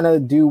can kind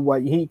of do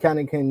what he kind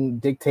of can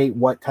dictate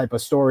what type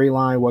of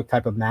storyline, what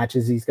type of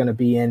matches he's going to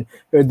be in.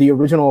 The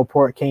original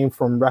report came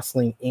from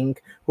Wrestling Inc.,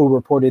 who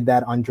reported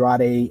that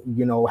Andrade,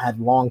 had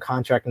long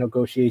contract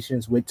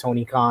negotiations with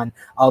Tony Khan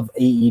of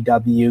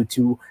AEW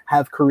to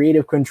have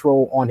creative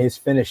control on his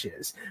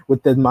finishes,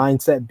 with the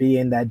mindset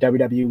being that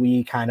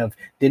WWE kind of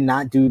did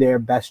not do their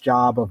best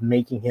job of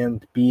making him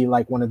be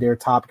like one of their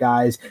top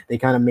guys. They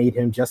kind of made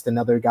him just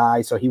another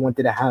guy. So he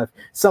wanted to have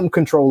some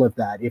control of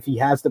that. If he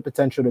has the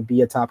potential to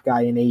be a top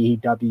guy in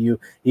AEW,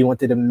 he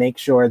wanted to make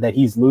sure that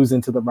he's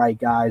losing to the right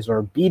guys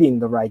or beating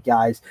the right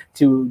guys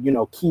to,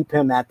 keep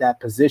him at that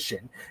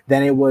position.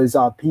 Then it was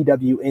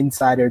PW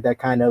Insider that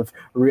kind of,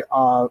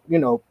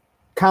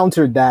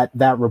 countered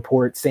that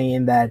report,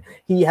 saying that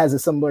he has a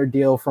similar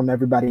deal from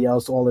everybody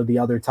else, all of the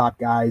other top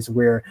guys,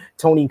 where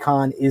Tony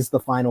Khan is the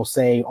final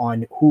say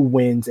on who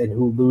wins and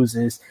who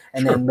loses.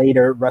 And then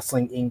later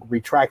Wrestling Inc.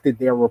 retracted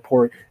their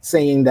report,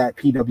 saying that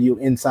PW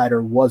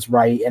Insider was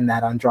right and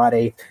that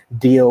Andrade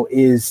deal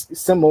is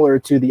similar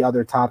to the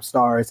other top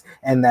stars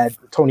and that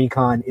Tony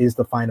Khan is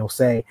the final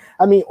say.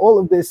 I mean, all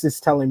of this is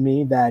telling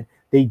me that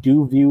they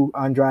do view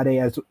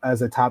Andrade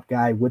as a top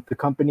guy with the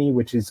company,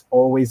 which is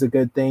always a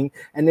good thing.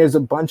 And there's a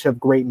bunch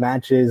of great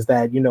matches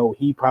that,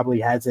 he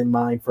probably has in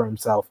mind for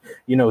himself.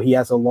 He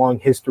has a long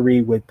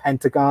history with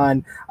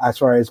Pentagon, as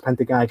far as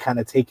Pentagon kind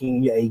of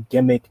taking a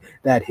gimmick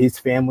that his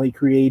family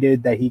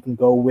created that he can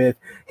go with.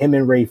 Him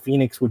and Rey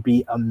Fenix would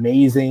be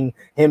amazing.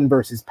 Him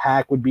versus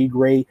Pac would be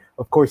great.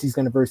 Of course, he's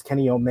going to verse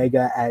Kenny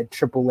Omega at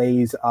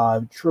AAA's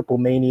Triple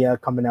Mania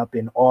coming up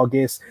in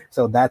August.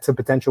 So that's a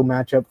potential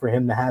matchup for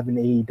him to have in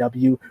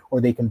AEW, or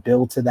they can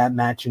build to that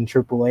match in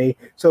AAA.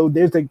 So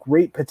there's a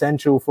great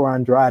potential for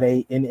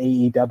Andrade in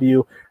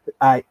AEW.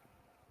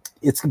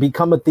 it's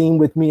become a theme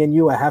with me and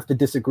you. I have to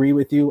disagree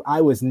with you.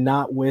 I was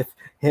not with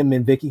him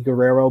and Vicky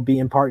Guerrero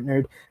being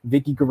partnered.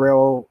 Vicky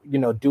Guerrero,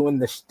 doing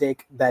the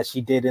shtick that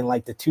she did in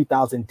like the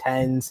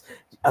 2010s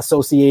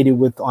associated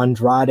with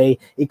Andrade.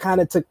 It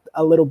kind of took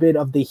a little bit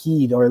of the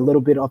heat or a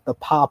little bit of the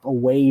pop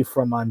away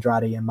from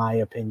Andrade, in my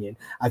opinion.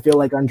 I feel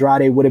like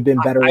Andrade would have been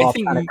better off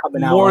kind of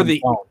coming out on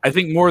his own. I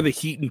think more of the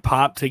heat and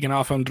pop taken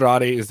off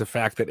Andrade is the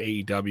fact that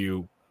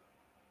AEW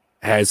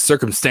has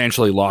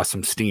circumstantially lost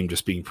some steam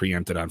just being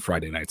preempted on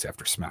Friday nights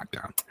after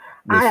SmackDown.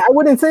 I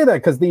wouldn't say that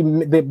because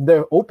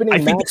the opening. I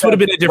think this would have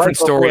been a different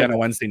story on a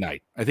Wednesday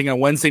night. I think on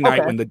Wednesday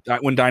night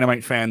when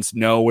Dynamite fans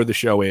know where the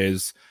show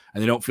is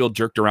and they don't feel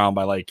jerked around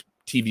by like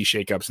TV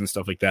shakeups and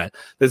stuff like that,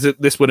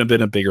 this would have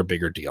been a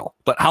bigger deal.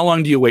 But how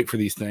long do you wait for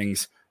these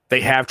things?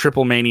 They have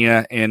Triple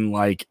Mania in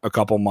like a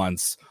couple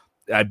months.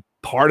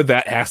 Part of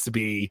that has to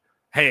be,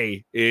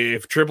 hey,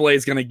 if AAA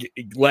is going to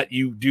let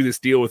you do this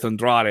deal with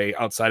Andrade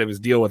outside of his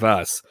deal with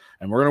us,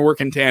 and we're going to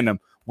work in tandem,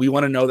 we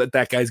want to know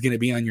that guy's going to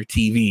be on your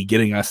TV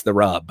getting us the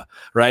rub,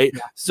 right?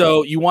 Yeah.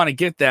 So you want to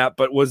get that,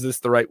 but was this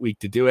the right week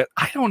to do it?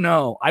 I don't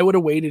know. I would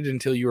have waited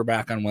until you were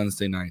back on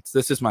Wednesday nights.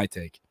 This is my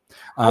take.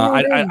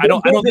 I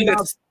don't think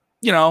that's,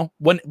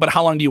 but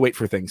how long do you wait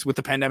for things? With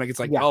the pandemic, it's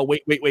like, oh,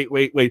 wait.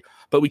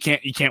 But you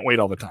can't wait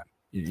all the time.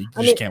 You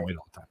just can't wait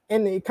all the time.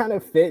 And it kind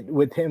of fit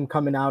with him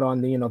coming out on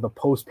the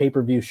post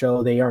pay-per-view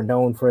show. They are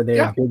known for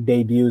their big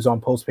debuts on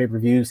post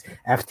pay-per-views.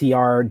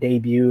 FTR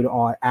debuted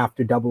on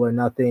after Double or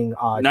Nothing.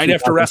 Night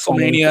after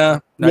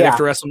WrestleMania.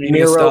 After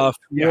WrestleMania stuff.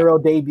 Miro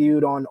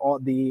debuted on all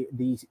the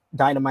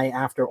Dynamite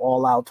after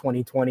All Out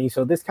 2020.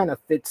 So this kind of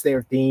fits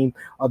their theme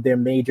of their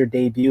major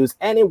debuts.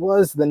 And it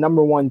was the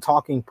number one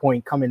talking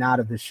point coming out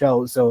of the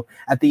show. So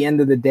at the end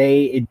of the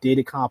day, it did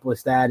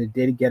accomplish that. It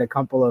did get a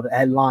couple of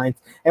headlines.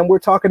 And we're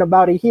talking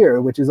about it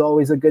here, which is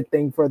always a good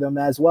thing for them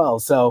as well.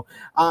 So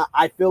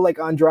I feel like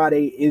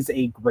Andrade is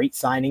a great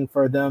signing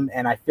for them.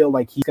 And I feel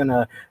like he's going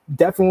to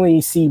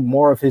definitely see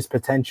more of his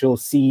potential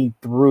see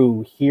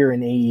through here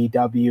in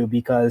AEW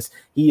because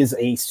he is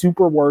a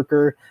super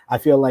worker. I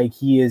feel like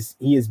he is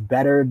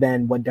better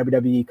than what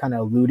WWE kind of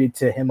alluded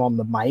to him on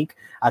the mic.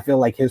 I feel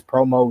like his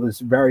promo was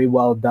very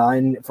well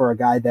done for a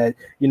guy that,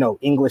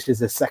 English is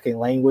his second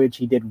language.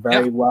 He did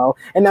very well.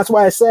 And that's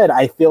why I said,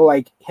 I feel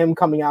like him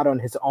coming out on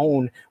his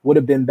own would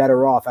have been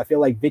better off. I feel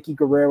like Vicky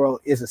Guerrero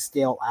is a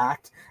stale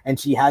act and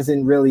she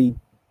hasn't really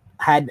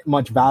had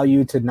much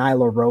value to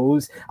Nyla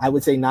Rose. I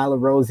would say Nyla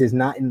Rose is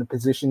not in the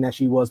position that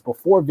she was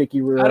before Vicky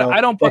Guerrero.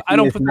 I don't put that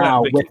on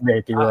Vicky. With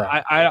Vicky Guerrero.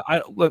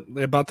 I look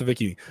about the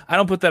Vicky. I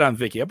don't put that on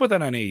Vicky. I put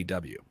that on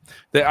AEW.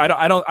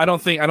 I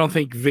don't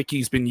think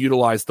Vicky's been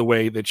utilized the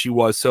way that she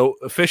was so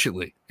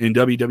efficiently in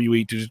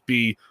WWE to just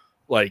be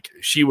like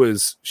she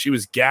was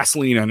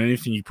gasoline on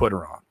anything you put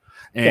her on.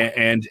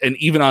 And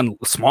even on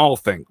small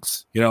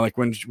things, like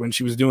when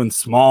she was doing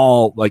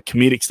small like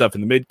comedic stuff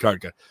in the mid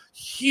card, got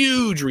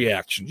huge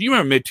reactions. You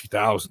remember mid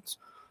 2000s,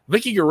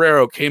 Vicky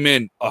Guerrero came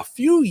in a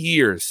few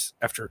years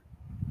after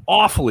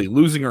awfully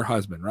losing her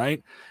husband,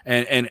 right?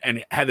 And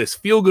had this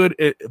feel good,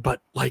 but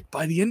like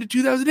by the end of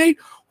 2008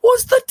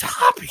 was the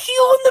top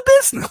heel in the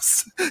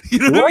business.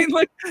 You know what I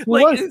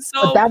mean?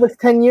 So but that was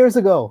 10 years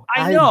ago.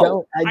 I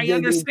know. I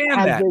understand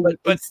that,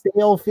 but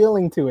stale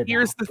feeling to it.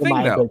 Here's the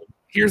thing, though.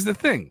 Here's the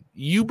thing.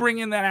 You bring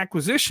in that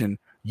acquisition,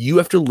 you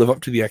have to live up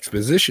to the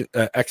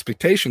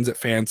expectations that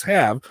fans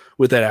have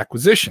with that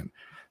acquisition.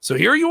 So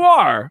here you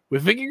are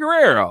with Vicky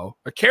Guerrero,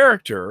 a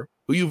character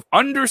who you've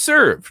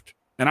underserved,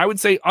 and I would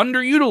say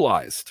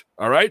underutilized,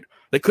 all right?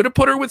 They could have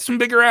put her with some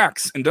bigger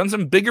acts and done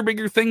some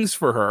bigger things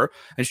for her,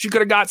 and she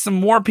could have got some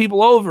more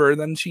people over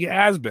than she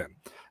has been.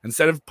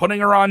 Instead of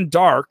putting her on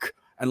dark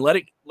and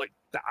letting,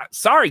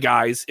 sorry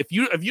guys, if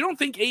you don't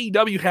think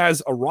AEW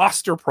has a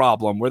roster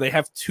problem where they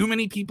have too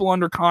many people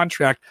under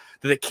contract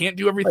that they can't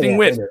do everything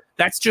with,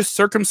 that's just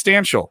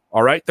circumstantial.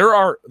 All right, there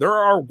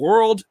are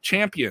world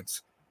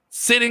champions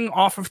sitting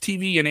off of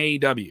TV in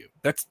AEW.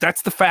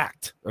 That's the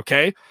fact.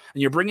 Okay,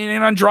 and you're bringing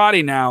in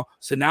Andrade now,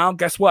 so now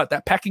guess what?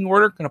 That pecking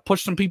order going to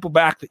push some people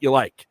back that you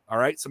like. All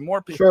right, some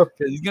more people. Sure.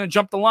 He's going to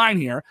jump the line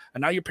here,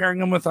 and now you're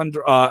pairing him with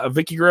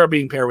Vicky Guerrero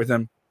being paired with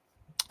him.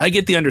 I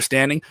get the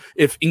understanding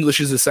if English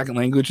is his second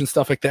language and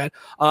stuff like that.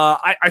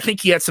 I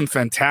think he had some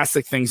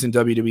fantastic things in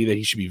WWE that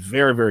he should be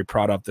very, very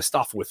proud of. The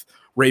stuff with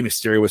Rey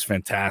Mysterio was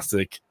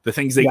fantastic. The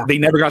things they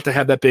never got to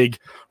have that big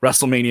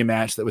WrestleMania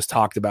match that was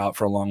talked about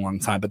for a long, long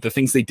time. But the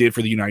things they did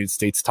for the United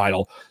States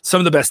title,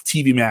 some of the best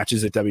TV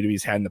matches that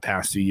WWE's had in the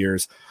past few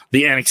years.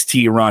 The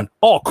NXT run,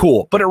 all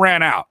cool, but it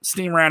ran out.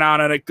 Steam ran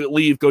out on it.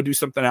 Leave, go do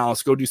something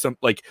else. Go do some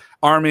like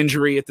arm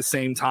injury at the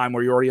same time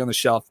where you're already on the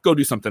shelf. Go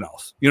do something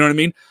else. You know what I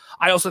mean?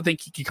 I also think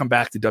he can come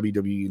back to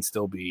WWE and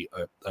still be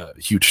a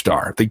huge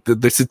star. I think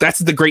that's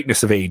the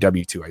greatness of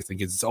AEW too. I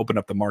think it's opened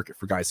up the market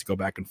for guys to go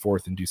back and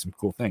forth and do some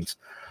cool things.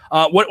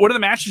 What are the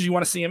matches you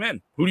want to see him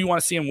in? Who do you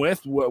want to see him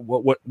with?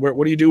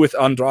 What do you do with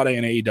Andrade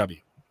and AEW?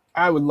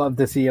 I would love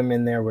to see him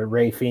in there with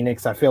Rey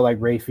Fenix. I feel like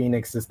Rey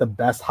Fenix is the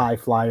best high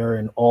flyer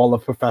in all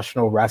of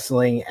professional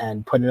wrestling,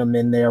 and putting him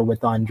in there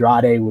with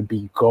Andrade would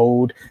be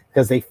gold.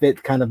 because they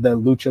fit kind of the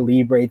lucha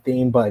libre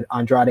theme, but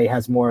Andrade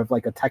has more of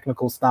like a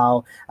technical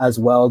style as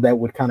well that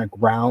would kind of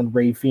ground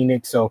Rey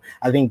Fenix. So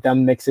I think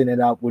them mixing it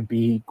up would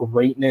be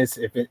greatness.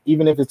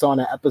 Even if it's on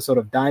an episode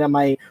of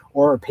Dynamite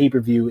or a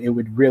pay-per-view, it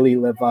would really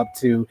live up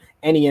to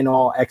any and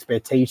all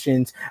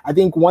expectations. I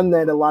think one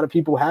that a lot of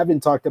people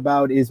haven't talked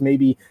about is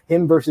maybe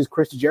him versus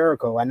Chris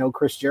Jericho. I know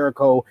Chris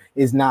Jericho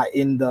is not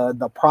in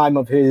the prime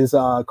of his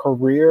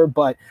career,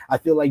 but I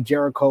feel like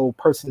Jericho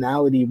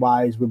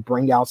personality-wise would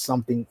bring out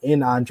something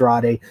in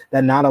Andrade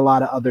that not a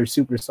lot of other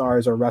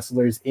superstars or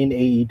wrestlers in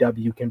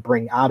AEW can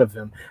bring out of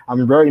him.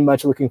 I'm very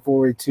much looking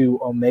forward to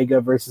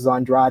Omega versus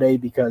Andrade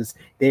because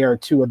they are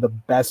two of the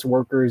best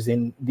workers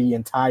in the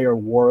entire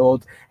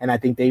world, and I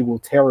think they will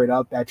tear it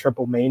up at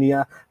Triple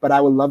Mania. But I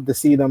would love to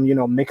see them,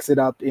 mix it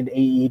up in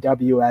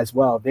AEW as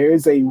well. There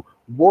is a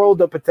world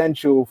of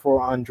potential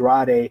for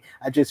Andrade.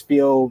 I just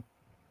feel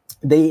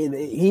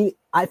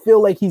I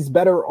feel like he's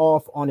better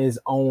off on his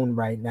own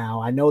right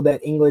now. I know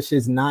that English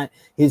is not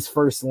his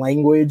first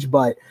language,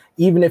 but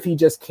even if he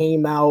just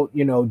came out,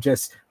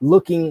 just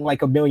looking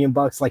like $1 million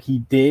like he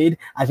did,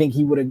 I think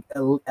he would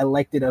have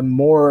elected a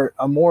more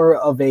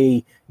of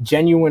a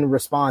genuine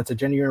response, a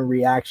genuine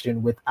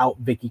reaction without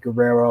Vicky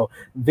Guerrero.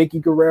 Vicky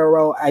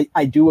Guerrero,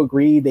 I do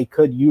agree they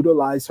could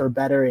utilize her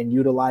better and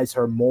utilize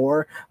her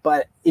more,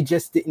 but it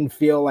just didn't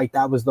feel like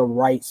that was the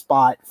right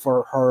spot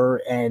for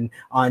her and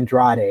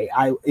Andrade.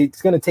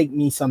 It's going to take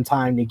me some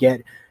time to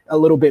get a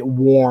little bit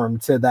warm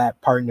to that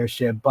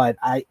partnership, but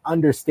I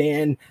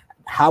understand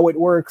how it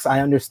works. I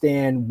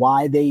understand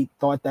why they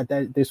thought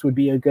that this would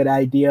be a good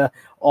idea.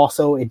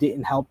 Also, it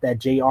didn't help that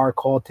JR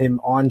called him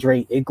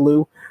Andre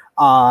Igloo.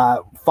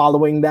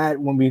 Following that,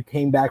 when we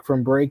came back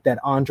from break, that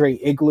Andre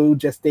Igloo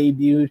just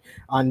debuted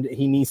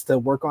he needs to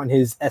work on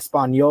his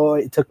Espanol.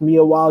 It took me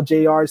a while,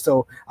 JR,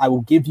 so I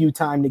will give you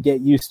time to get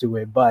used to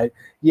it. But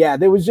yeah,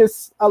 there was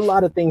just a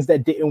lot of things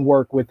that didn't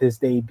work with his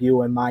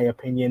debut, in my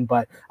opinion,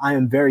 but I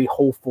am very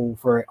hopeful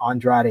for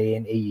Andrade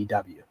in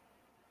AEW.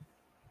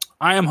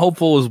 I am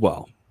hopeful as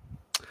well.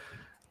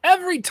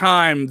 Every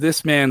time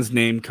this man's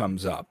name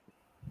comes up,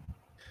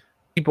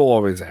 people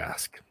always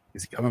ask,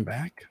 is he coming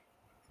back?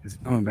 Is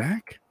he coming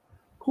back?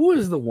 Who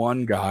is the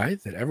one guy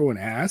that everyone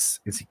asks,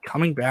 is he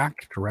coming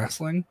back to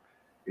wrestling?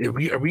 Are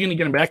we going to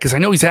get him back? Because I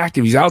know he's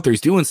active. He's out there. He's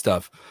doing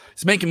stuff.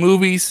 He's making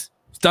movies.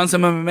 He's done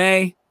some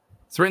MMA.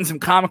 He's written some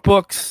comic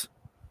books.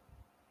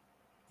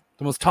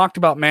 The most talked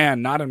about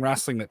man, not in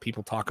wrestling, that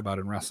people talk about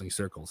in wrestling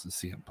circles is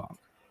CM Punk.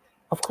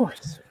 Of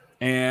course.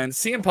 And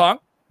CM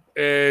Punk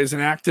is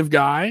an active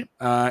guy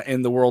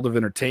in the world of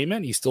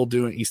entertainment. He's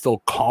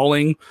still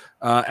calling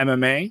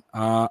MMA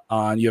on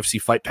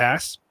UFC Fight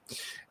Pass.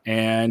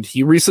 And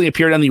he recently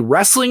appeared on the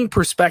Wrestling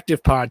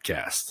Perspective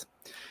podcast.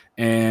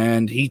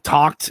 And he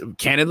talked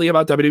candidly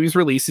about WWE's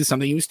releases,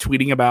 something he was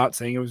tweeting about,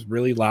 saying it was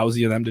really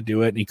lousy of them to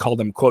do it. And he called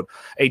them, quote,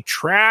 a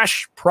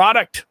trash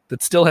product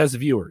that still has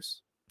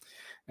viewers.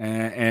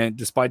 And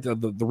despite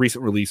the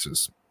recent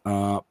releases.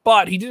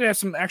 But he did have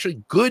some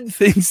actually good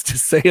things to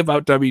say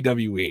about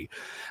WWE.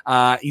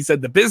 He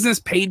said, the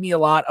business paid me a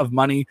lot of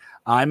money.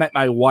 I met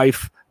my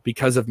wife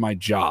because of my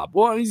job.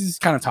 Well, he's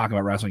kind of talking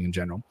about wrestling in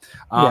general.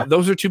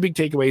 Those are two big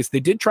takeaways. They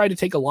did try to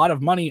take a lot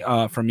of money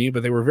from me,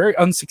 but they were very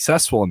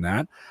unsuccessful in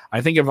that.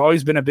 I think I've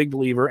always been a big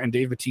believer, and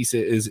Dave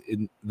Bautista is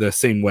in the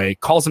same way,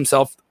 calls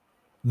himself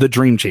the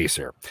dream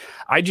chaser.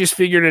 I just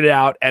figured it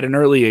out at an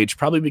early age,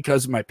 probably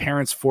because my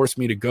parents forced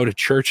me to go to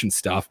church and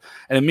stuff,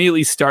 and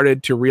immediately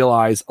started to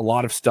realize a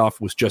lot of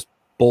stuff was just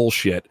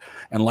bullshit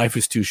and life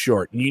is too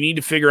short. And you need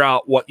to figure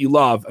out what you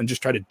love and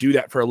just try to do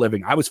that for a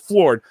living. I was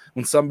floored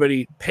when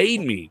somebody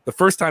paid me the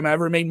first time I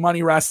ever made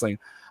money wrestling.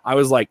 I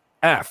was like,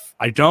 I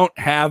don't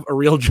have a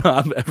real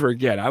job ever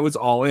again. I was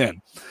all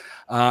in.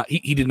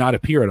 He did not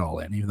appear at all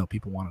in, even though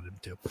people wanted him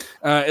to.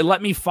 It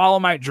let me follow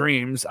my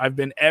dreams. I've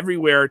been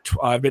everywhere.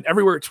 I've been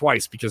everywhere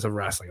twice because of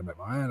wrestling. I'm like,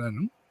 I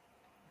don't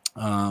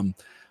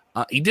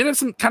know. He did have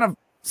some kind of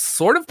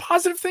sort of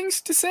positive things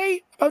to say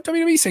about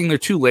WWE, saying they're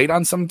too late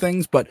on some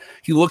things, but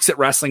he looks at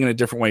wrestling in a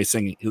different way,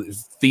 saying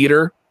it's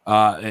theater.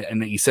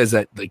 And he says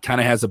that he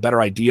kind of has a better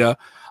idea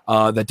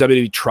that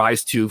WWE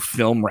tries to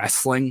film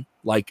wrestling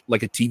like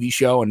a TV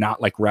show and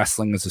not like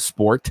wrestling as a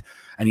sport.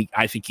 And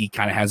I think he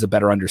kind of has a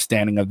better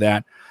understanding of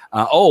that.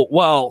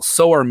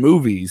 So are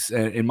movies.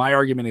 And my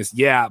argument is,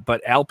 yeah,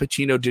 but Al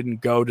Pacino didn't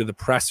go to the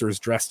pressers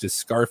dressed as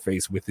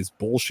Scarface with his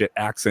bullshit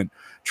accent,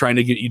 trying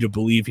to get you to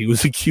believe he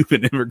was a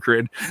Cuban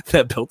immigrant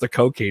that built a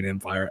cocaine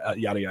empire,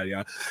 yada, yada,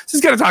 yada. So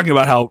he's kind of talking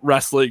about how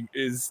wrestling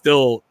is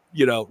still,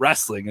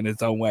 wrestling in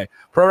its own way.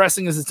 Pro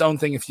wrestling is its own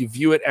thing. If you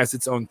view it as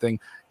its own thing,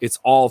 it's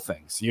all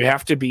things. You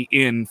have to be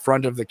in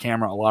front of the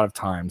camera a lot of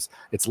times.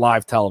 It's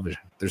live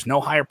television. There's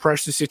no higher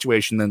pressure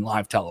situation than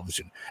live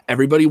television.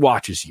 Everybody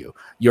watches you.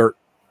 Your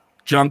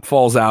junk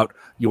falls out.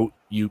 You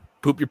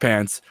poop your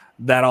pants.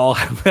 That all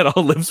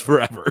lives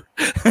forever.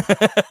 It's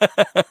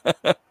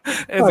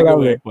a good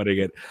way of putting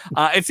it.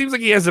 It seems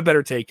like he has a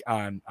better take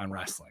on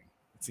wrestling.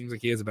 It seems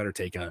like he has a better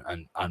take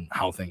on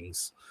how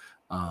things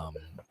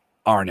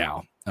are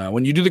now.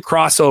 When you do the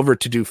crossover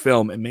to do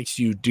film, it makes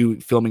you do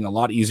filming a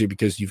lot easier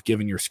because you've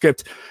given your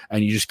script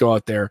and you just go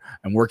out there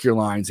and work your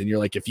lines. And you're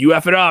like, if you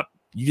F it up,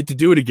 you get to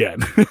do it again.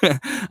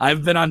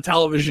 I've been on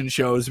television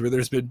shows where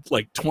there's been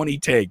like 20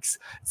 takes.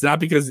 It's not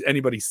because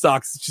anybody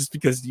sucks. It's just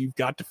because you've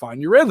got to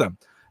find your rhythm.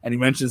 And he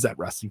mentions that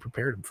wrestling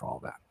prepared him for all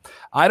that.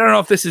 I don't know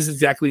if this is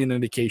exactly an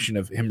indication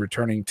of him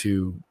returning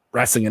to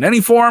wrestling in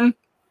any form,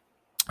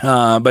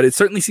 but it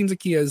certainly seems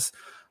like he has,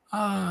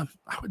 I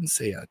wouldn't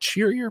say a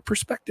cheerier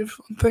perspective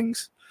on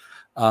things.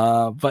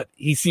 But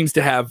he seems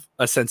to have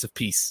a sense of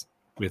peace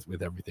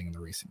with everything in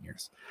the recent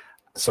years.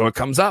 So it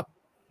comes up.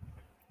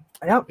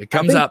 Yep, it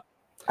comes up.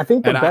 I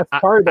think the best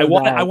part of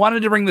that, I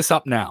wanted to bring this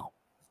up now.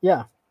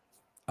 Yeah.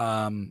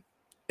 And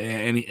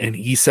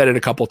he said it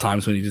a couple of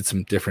times when he did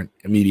some different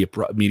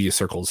media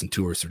circles and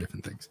tours for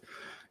different things.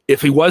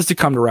 If he was to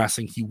come to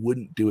wrestling, he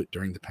wouldn't do it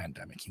during the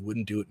pandemic. He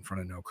wouldn't do it in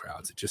front of no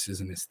crowds. It just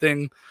isn't his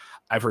thing.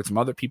 I've heard some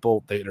other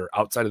people that are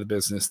outside of the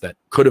business that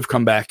could have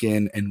come back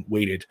in and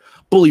waited.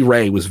 Bully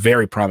Ray was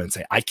very prominent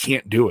saying, I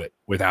can't do it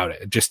without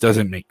it. It just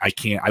doesn't make,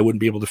 I wouldn't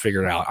be able to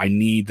figure it out. I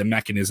need the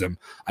mechanism.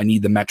 I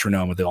need the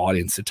metronome of the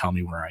audience to tell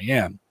me where I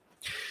am.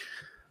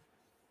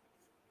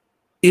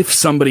 If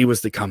somebody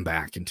was to come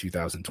back in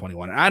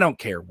 2021, and I don't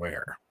care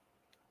where,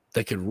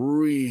 they could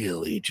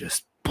really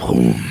just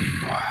boom,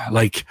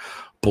 like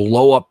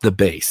blow up the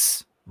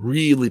bass,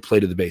 really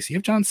play to the bass. You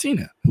have John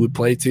Cena, who would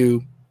play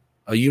to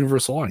a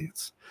universal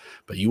audience,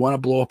 but you want to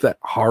blow up that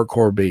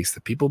hardcore bass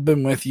that people have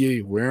been with you,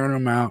 you're wearing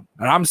them out.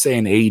 And I'm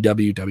saying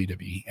AEW,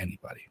 WWE,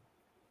 anybody.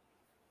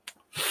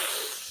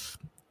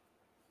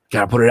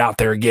 Got to put it out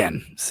there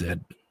again.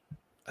 Said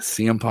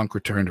CM Punk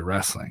return to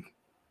wrestling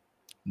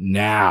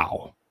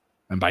now.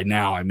 And by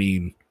now, I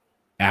mean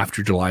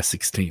after July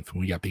 16th,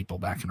 when we got people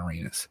back in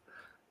arenas.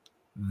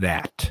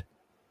 That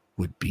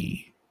would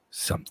be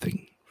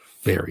something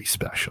very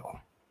special.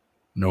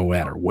 No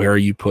matter where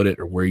you put it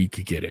or where you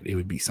could get it, it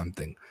would be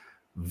something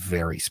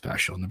very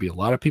special. And there'd be a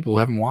lot of people who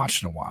haven't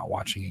watched in a while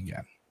watching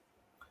again.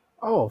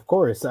 Oh, of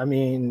course. I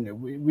mean,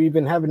 we've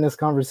been having this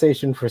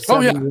conversation for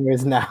 7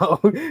 years now.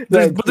 But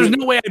there's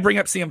no way I bring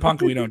up CM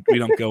Punk and we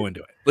don't go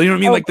into it. You know what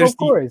I mean? Like, there's, of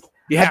course.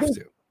 You have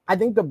to. I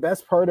think the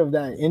best part of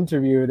that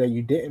interview that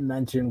you didn't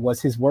mention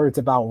was his words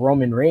about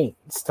Roman Reigns,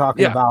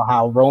 talking about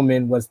how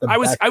Roman was the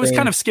best. I was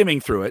kind of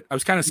skimming through it.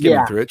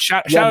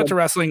 Shout out to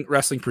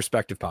Wrestling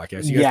Perspective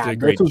Podcast. You guys did a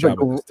great job.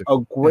 A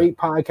great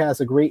podcast,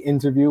 a great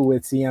interview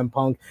with CM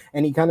Punk,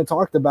 and he kind of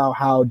talked about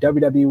how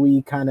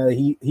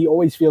WWE he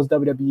always feels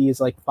WWE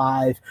is like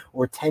 5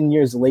 or 10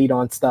 years late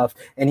on stuff,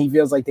 and he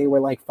feels like they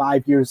were like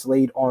 5 years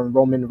late on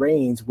Roman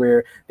Reigns,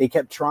 where they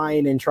kept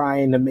trying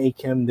to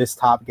make him this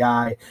top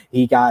guy.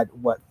 He got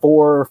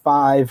 4 or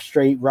 5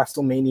 straight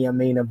WrestleMania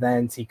main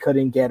events. He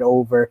couldn't get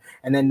over,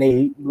 and then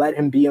they let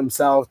him be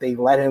himself. They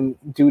let him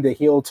do the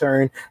heel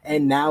turn,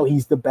 and now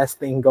he's the best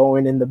thing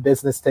going in the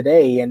business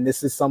today. And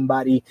this is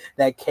somebody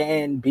that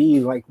can be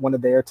like one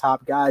of their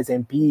top guys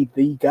and be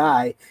the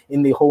guy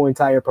in the whole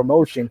entire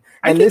promotion.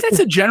 And I think that's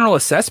a general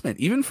assessment,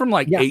 even from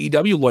like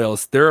AEW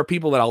loyalists. There are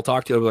people that I'll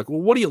talk to, like,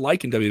 well, what do you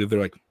like in WWE? They're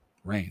like,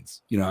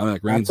 Reigns. You know, I'm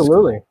like, Reigns.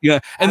 Absolutely. Cool. Yeah,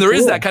 and there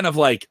is that kind of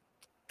like,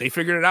 they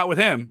figured it out with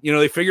him. You know,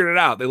 they figured it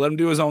out. They let him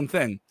do his own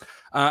thing.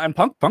 And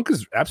Punk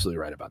is absolutely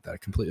right about that. I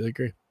completely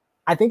agree.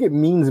 I think it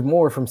means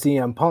more from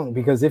CM Punk,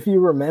 because if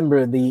you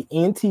remember the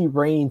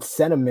anti-Reigns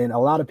sentiment, a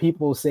lot of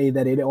people say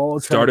that it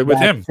all started with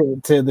him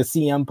to the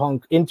CM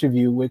Punk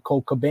interview with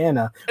Colt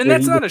Cabana. And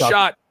that's not a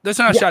shot. That's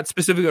not a shot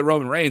specifically at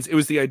Roman Reigns. It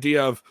was the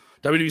idea of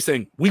WWE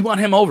saying, we want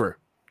him over.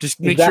 Just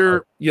make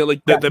sure,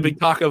 like the big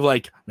talk of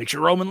like, make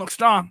sure Roman looks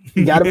strong.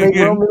 You got to make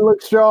Roman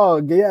look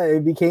strong. Yeah,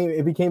 it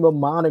became a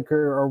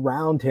moniker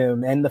around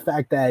him, and the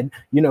fact that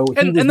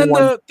and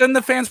then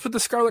the fans put the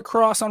Scarlet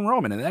Cross on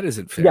Roman, and that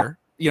isn't fair. Yeah.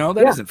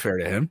 That isn't fair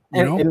to him.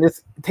 And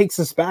this takes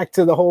us back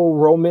to the whole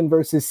Roman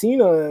versus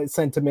Cena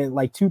sentiment.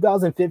 Like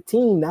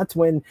 2015, that's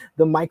when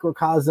the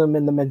microcosm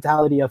and the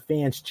mentality of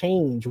fans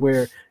change,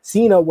 where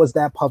Cena was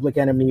that public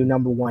enemy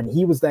number one.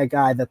 He was that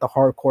guy that the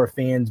hardcore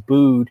fans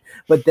booed.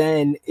 But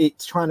then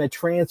it's trying to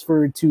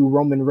transfer to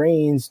Roman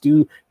Reigns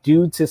due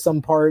to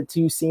some part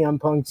to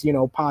CM Punk's,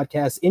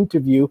 podcast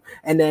interview.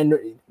 And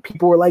then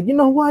people were like, you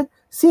know what?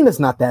 Cena's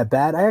not that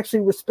bad. I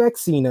actually respect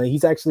Cena.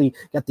 He's actually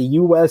got the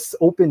U.S.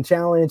 Open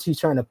Challenge. He's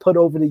trying to put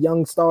over the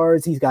young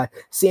stars. He's got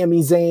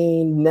Sami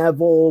Zayn,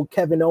 Neville,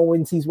 Kevin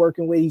Owens he's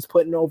working with. He's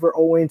putting over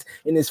Owens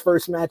in his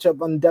first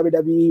matchup on the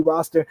WWE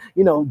roster.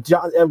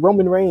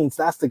 Roman Reigns,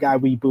 that's the guy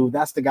we boo.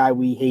 That's the guy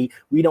we hate.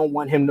 We don't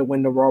want him to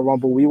win the Royal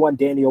Rumble. We want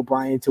Daniel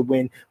Bryan to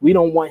win. We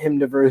don't want him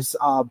to verse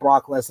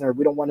Brock Lesnar.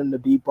 We don't want him to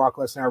beat Brock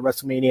Lesnar at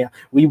WrestleMania.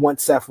 We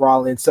want Seth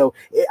Rollins. So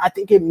I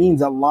think it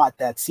means a lot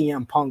that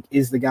CM Punk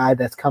is the guy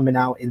that's coming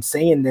out and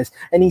saying this,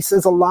 and he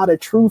says a lot of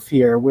truth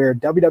here, where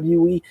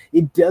WWE,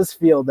 it does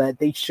feel that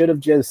they should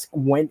have just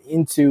went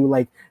into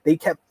like they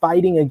kept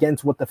fighting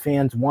against what the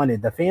fans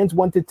wanted. The fans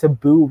wanted to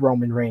boo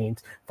Roman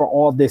Reigns for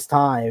all this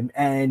time,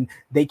 and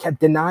they kept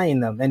denying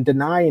them and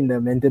denying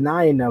them and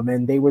denying them.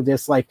 And they were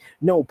just like,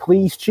 no,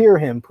 please cheer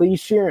him.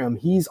 Please cheer him.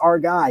 He's our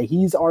guy.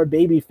 He's our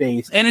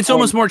babyface. And it's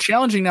almost more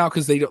challenging now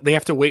because they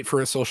have to wait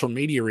for a social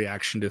media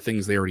reaction to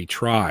things they already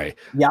try.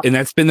 Yep. And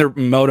that's been their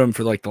modem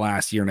for like the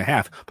last year and a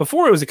half.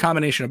 Before it was a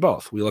combination of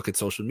both. We look at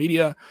social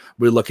media,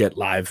 we look at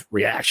live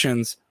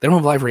reactions. They don't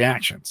have live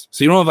reactions.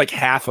 So you don't have like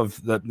half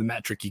of the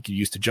metric you can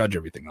use to judge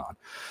everything on.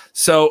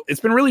 So it's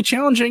been really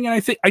challenging.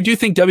 And I do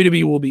think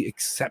WWE will be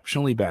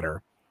exceptionally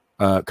better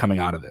coming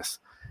out of this.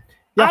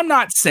 Yeah. I'm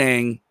not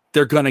saying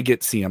they're going to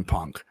get CM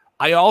Punk.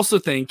 I also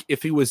think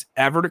if he was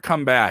ever to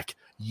come back,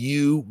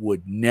 you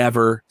would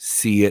never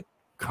see it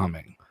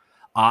coming.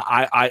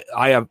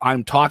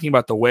 I'm talking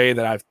about the way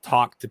that I've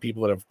talked to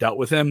people that have dealt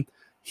with him.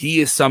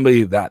 He is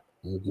somebody that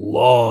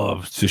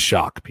loves to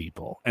shock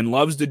people and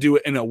loves to do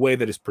it in a way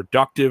that is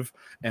productive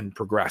and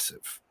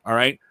progressive. All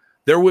right.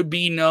 There would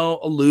be no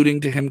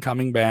alluding to him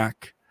coming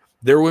back.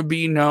 There would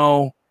be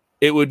no,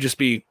 it would just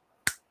be,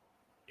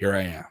 here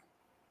I am.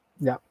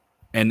 Yeah.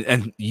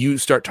 And you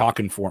start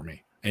talking for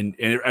me. And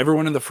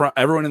everyone in the front,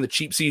 everyone in the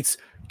cheap seats,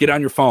 get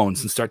on your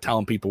phones and start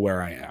telling people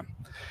where I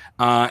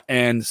am.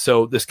 And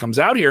so this comes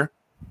out here.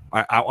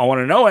 I want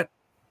to know it.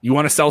 You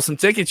want to sell some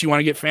tickets. You want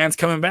to get fans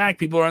coming back.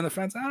 People are on the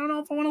fence. I don't know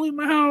if I want to leave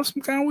my house.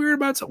 I'm kind of weird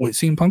about it. Wait,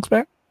 CM Punk's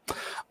back?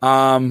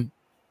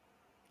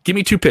 Give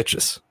me 2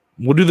 pitches.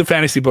 We'll do the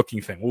fantasy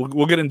booking thing.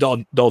 We'll get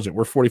indulgent.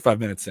 We're 45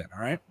 minutes in.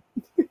 All right.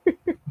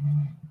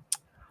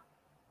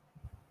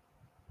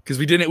 Because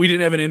we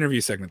didn't have an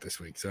interview segment this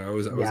week, so I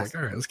was like,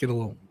 all right, let's get a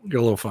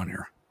little fun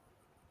here.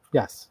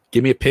 Yes.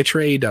 Give me a pitch for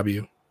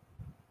AEW,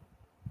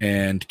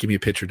 and give me a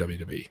pitch for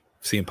WWE.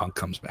 CM Punk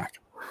comes back.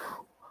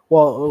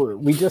 Well,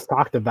 we just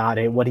talked about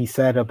it, what he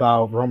said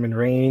about Roman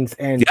Reigns,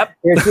 and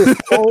there's just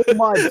so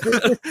much.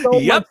 There's just so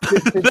much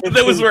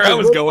that was where I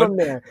was going. From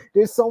there.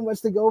 There's so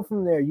much to go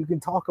from there. You can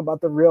talk about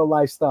the real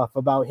life stuff,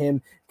 about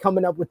him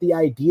coming up with the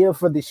idea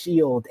for the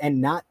Shield and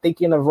not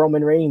thinking of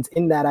Roman Reigns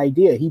in that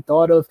idea. He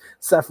thought of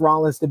Seth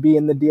Rollins to be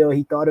in the deal.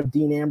 He thought of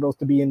Dean Ambrose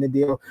to be in the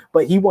deal,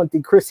 but he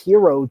wanted Chris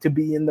Hero to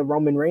be in the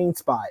Roman Reigns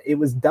spot. It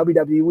was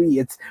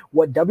WWE. It's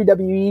what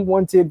WWE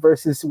wanted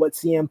versus what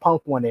CM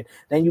Punk wanted.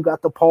 Then you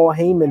got the Paul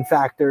Heyman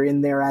factor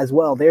in there as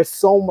well. There's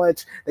so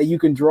much that you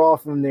can draw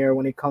from there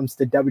when it comes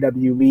to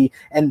WWE,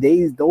 and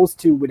those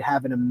two would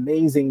have an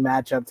amazing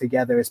matchup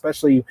together,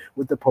 especially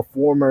with the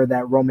performer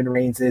that Roman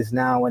Reigns is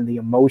now and the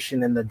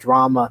emotion and the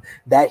drama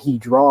that he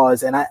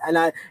draws. And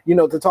I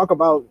to talk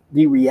about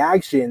the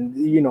reaction,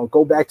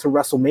 go back to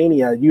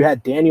WrestleMania. You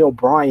had Daniel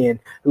Bryan,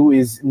 who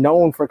is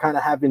known for kind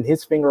of having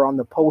his finger on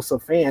the pulse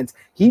of fans.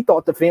 He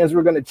thought the fans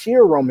were going to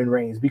cheer Roman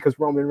Reigns because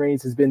Roman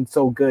Reigns has been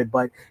so good,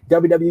 but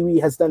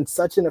WWE has done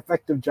such an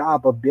effective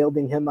job of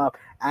building him up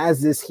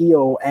as this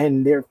heel,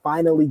 and they're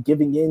finally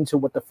giving in to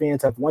what the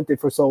fans have wanted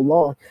for so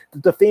long.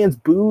 The fans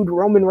booed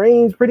Roman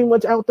Reigns pretty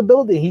much out the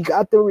building. He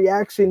got the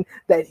reaction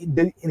that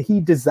he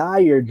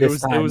desired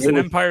this time. It was an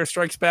Empire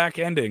Strikes Back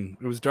ending.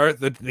 It was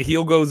the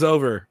heel goes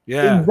over.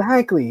 Yeah,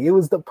 exactly. It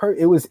was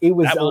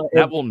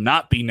that will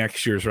not be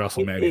next year's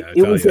WrestleMania.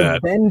 It was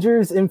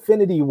Avengers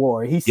Infinity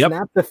War. He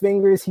snapped the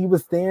fingers. He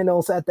was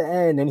Thanos at the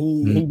end, and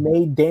he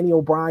made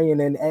Daniel Bryan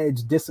and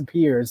Edge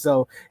disappear.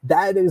 So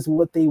that is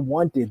what they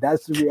wanted.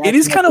 That's the reaction. It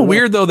is kind of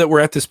weird though that we're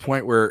at this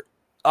point where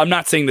I'm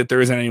not saying that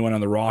there isn't anyone on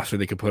the roster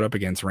they could put up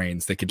against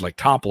Reigns. They could like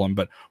topple him,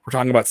 but we're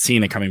talking about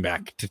Cena coming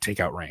back to take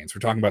out Reigns. We're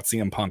talking about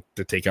CM Punk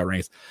to take out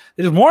Reigns.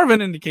 It is more of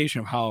an indication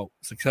of how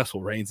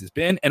successful Reigns has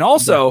been. And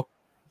also,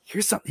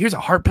 here's a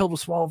hard pill to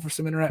swallow for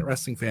some internet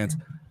wrestling fans.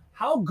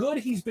 How good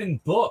he's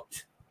been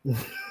booked.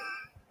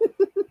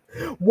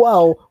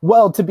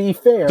 Well, to be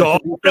fair. No.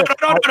 I'm gonna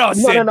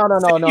keep it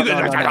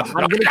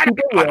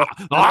real.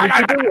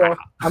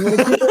 I'm gonna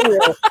keep it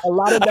real. A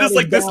lot of that I just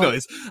like this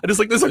noise. I just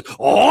like this noise.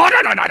 Oh,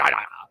 no.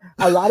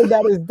 A lot of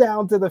that is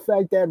down to the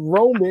fact that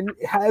Roman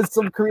has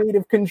some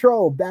creative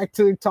control. Back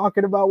to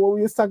talking about what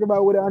we was talking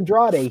about with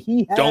Andrade.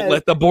 Don't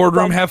let the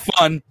boardroom have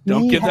fun.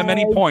 Don't give them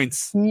any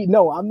points.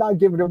 No, I'm not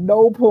giving him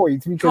no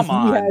points because he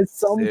has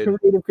some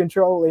creative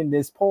control in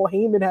this. Paul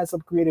Heyman has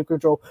some creative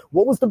control.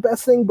 What was the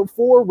best thing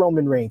before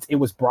Roman Reigns? It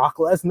was Brock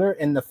Lesnar,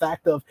 and the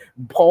fact of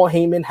Paul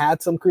Heyman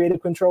had some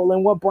creative control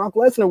in what Brock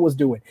Lesnar was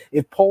doing.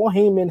 If Paul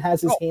Heyman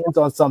has his hands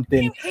on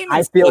something,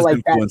 I feel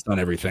like influenced on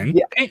everything.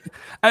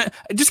 Yeah.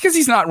 Just because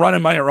he's not running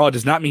Monday Night Raw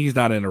does not mean he's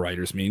not in a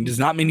writer's meeting. Does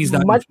not mean he's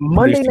not.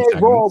 Monday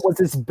Night Raw was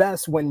its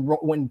best when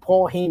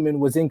Paul Heyman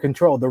was in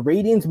control. The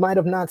ratings might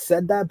have not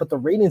said that, but the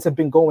ratings have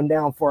been going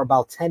down for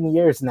about 10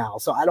 years now.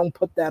 So I don't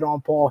put that on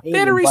Paul Heyman. They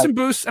had a recent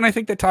boost, and I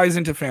think that ties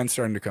into fans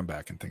starting to come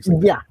back and things like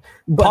that. Yeah,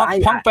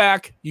 but Punk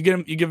back, you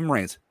give him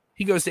Reigns.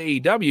 He goes to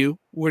AEW.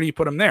 Where do you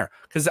put him there?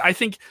 Because I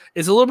think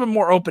it's a little bit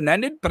more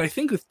open-ended, but I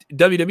think with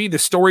WWE, the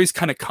stories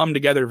kind of come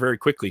together very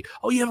quickly.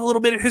 Oh, you have a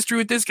little bit of history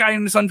with this guy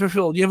and it's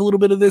unfulfilled. You have a little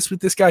bit of this with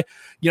this guy.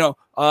 You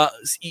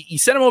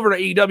send him over to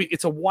AEW.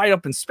 It's a wide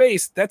open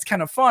space. That's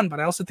kind of fun,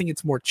 but I also think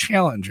it's more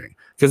challenging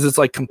because it's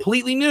like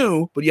completely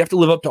new, but you have to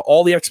live up to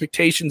all the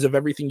expectations of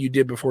everything you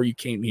did before you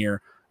came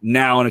here.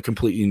 Now in a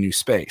completely new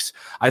space.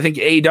 I think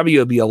AEW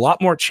will be a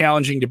lot more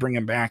challenging to bring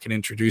him back and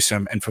introduce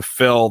him and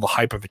fulfill the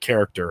hype of the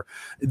character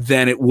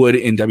than it would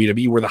in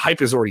WWE, where the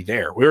hype is already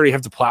there. We already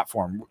have the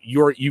platform.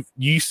 Your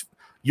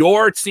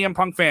CM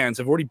Punk fans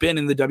have already been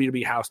in the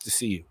WWE house to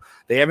see you.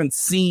 They haven't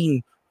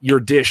seen your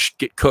dish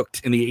get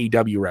cooked in the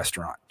AEW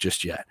restaurant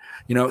just yet.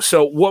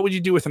 So what would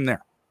you do with him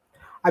there?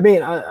 I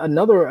mean,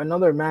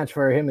 another match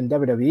for him in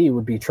WWE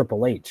would be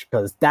Triple H,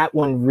 because that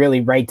one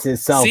really writes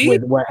itself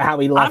with how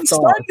he left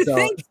off.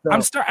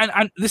 I'm starting to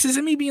think. This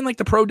isn't me being like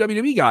the pro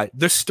WWE guy.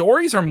 The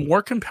stories are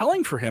more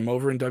compelling for him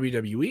over in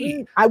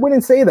WWE. I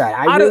wouldn't say that.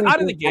 Out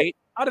of the gate.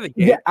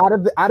 Yeah, out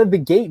of the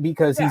gate,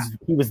 because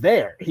he was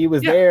there. He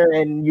was there,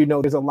 and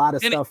there's a lot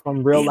of stuff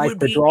from real life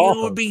to draw.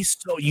 It would be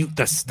so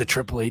the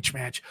Triple H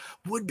match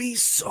would be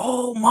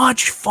so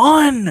much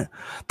fun.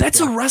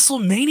 That's a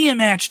WrestleMania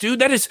match, dude.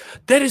 That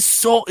is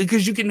so,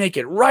 because you can make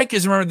it right.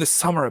 Because remember the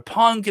Summer of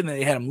Punk, and then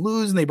they had him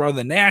lose, and they brought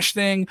the Nash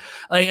thing.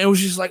 Like, it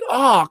was just like,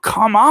 oh,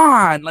 come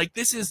on! Like,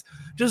 this is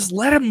just,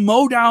 let him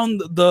mow down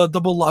the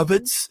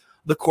beloveds,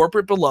 the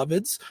corporate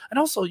beloveds, and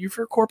also if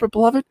you're a corporate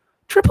beloved,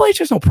 Triple H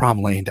has no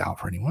problem laying down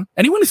for anyone.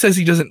 Anyone who says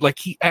he doesn't, like,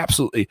 he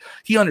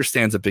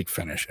understands a big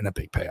finish and a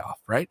big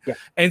payoff, right? Yeah.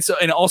 And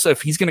also,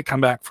 if he's going to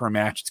come back for a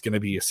match, it's going to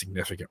be a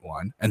significant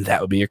one, and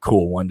that would be a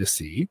cool one to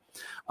see.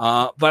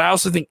 But I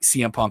also think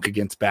CM Punk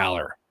against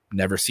Balor,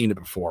 never seen it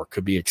before,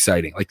 could be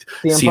exciting. Like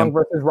CM Punk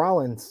versus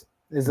Rollins.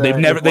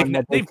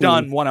 They've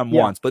done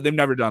one-on-ones, but they've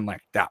never done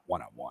like that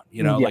one-on-one.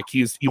 Like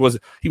he was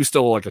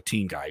still like a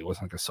team guy. He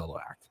wasn't like a solo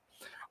act.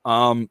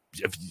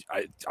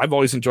 I've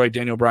always enjoyed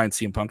Daniel Bryan,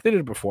 CM Punk. They did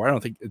it before. I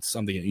don't think it's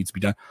something that needs to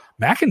be done.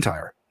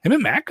 Him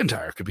and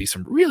McIntyre could be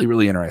some really,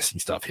 really interesting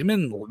stuff. Him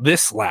and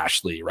this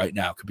Lashley right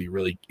now could be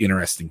really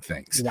interesting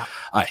things.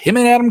 Yeah. Him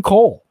and Adam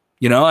Cole.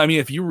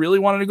 If you really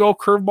wanted to go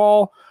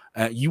curveball,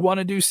 you want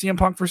to do CM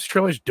Punk versus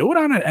Triple H, do it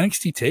on an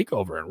NXT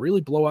takeover and really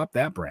blow up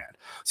that brand.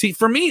 See,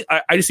 for me,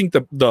 I just think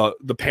the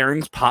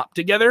pairings pop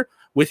together.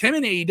 With him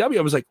in AEW,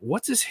 I was like,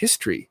 what's his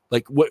history?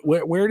 Like,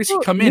 where does he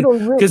come in?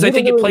 Because I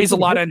think it plays a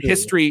lot on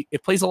history.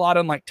 It plays a lot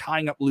on like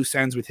tying up loose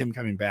ends with him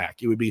coming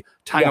back. It would be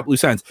tying up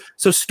loose ends.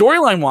 So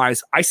storyline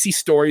wise, I see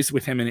stories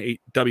with him in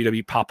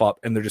WWE pop up,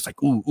 and they're just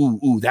like,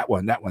 ooh, that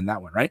one,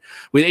 right?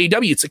 With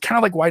AEW, it's kind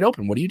of like wide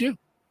open. What do you do?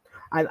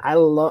 I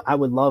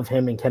would love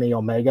him and Kenny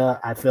Omega.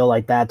 I feel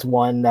like that's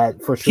one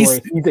that for sure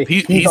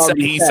he said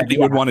he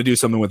would want to do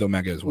something with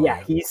Omega as well.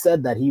 Yeah, he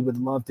said that he would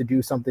love to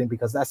do something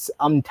because that's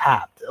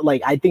untapped.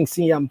 Like, I think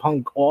CM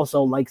Punk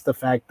also likes the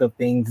fact of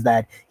things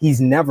that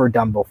he's never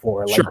done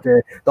before. Like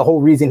the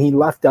whole reason he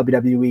left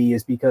WWE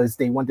is because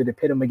they wanted to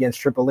pit him against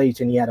Triple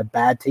H, and he had a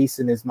bad taste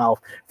in his mouth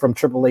from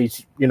Triple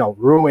H,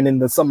 ruining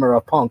the Summer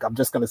of Punk. I'm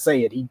just gonna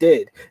say it. He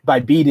did,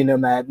 by beating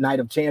him at Night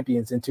of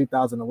Champions in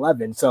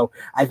 2011. So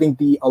I think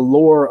the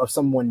allure of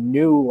someone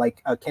new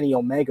like Kenny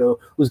Omega,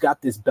 who's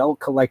got this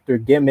belt collector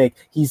gimmick,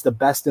 he's the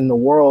best in the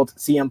world.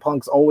 CM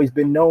Punk's always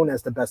been known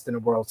as the best in the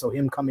world, so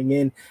him coming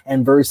in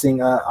and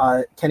versing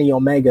Kenny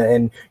Omega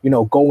and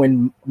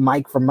going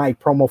mic for mic,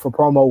 promo for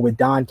promo with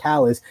Don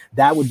Callis,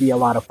 that would be a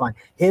lot of fun.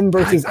 Him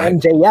versus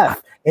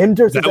MJF.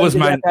 That was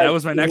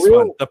my next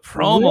one. The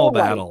promo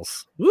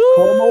battles.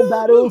 Promo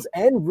battles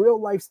and real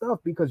life stuff,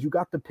 because you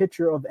got the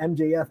picture of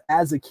MJF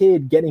as a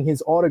kid getting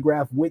his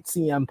autograph with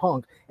CM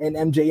Punk, and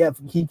MJF,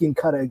 he can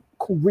cut a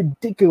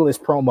ridiculous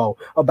promo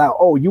about,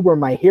 oh, you were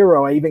my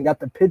hero. I even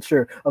got the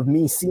picture of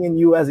me seeing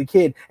you as a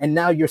kid, and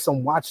now you're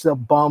some washed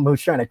up bum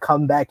who's trying to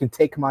come back and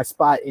take my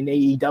spot in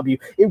AEW.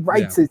 It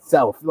writes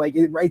itself. Like,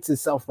 it writes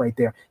itself right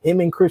there. Him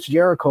and Chris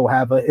Jericho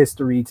have a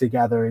history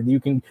together, and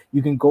you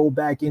can go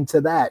back into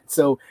that.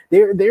 So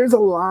there's a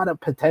lot of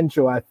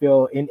potential, I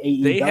feel, in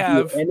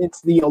AEW, and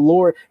it's the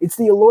allure. It's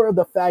the allure of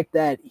the fact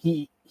that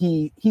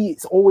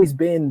he's always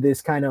been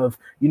this kind of,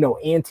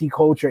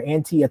 anti-culture,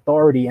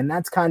 anti-authority, and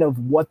that's kind of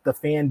what the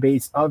fan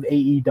base of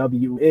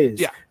AEW is.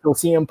 Yeah. So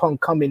CM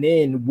Punk coming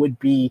in would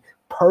be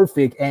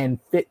perfect and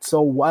fit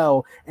so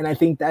well, and I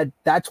think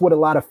that's what a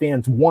lot of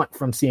fans want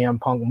from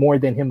CM Punk more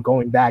than him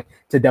going back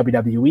to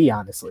WWE,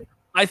 honestly.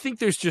 I think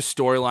there's just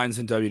storylines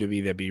in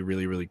WWE that'd be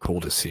really, really cool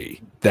to see.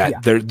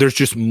 There's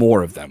just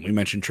more of them. We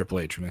mentioned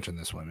Triple H, we mentioned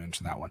this one, we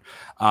mentioned that one.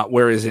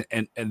 Whereas,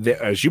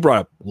 as you brought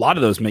up, a lot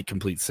of those make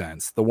complete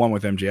sense. The one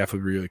with MJF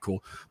would be really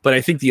cool. But I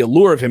think the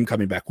allure of him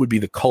coming back would be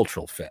the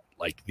cultural fit,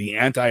 like the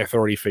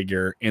anti-authority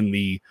figure in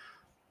the.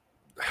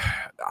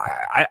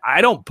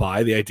 I don't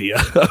buy the idea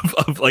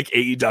of like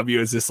AEW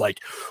is this like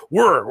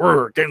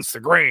we're against the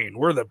grain.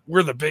 We're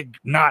the big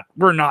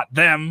we're not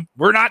them.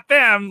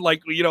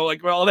 Like,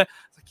 like all that.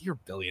 You're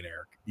a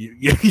billionaire.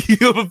 You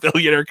have a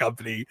billionaire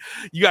company.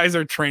 You guys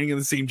are training in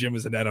the same gym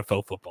as an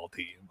NFL football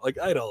team. Like,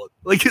 I don't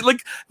like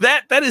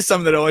that. That is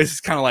something that always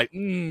is kind of like,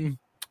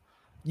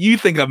 you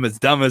think I'm as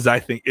dumb as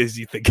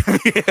you think I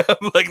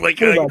am. like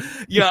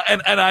yeah.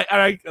 And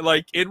I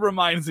like, it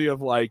reminds me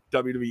of like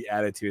WWE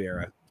Attitude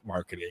Era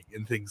marketing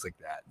and things like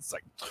that. It's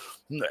like,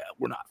 nah,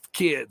 we're not for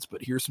kids,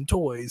 but here's some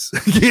toys.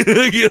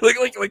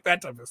 like that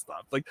type of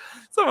stuff. Like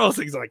some of those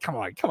things are like, come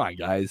on,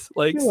 guys.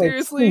 Like,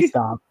 seriously,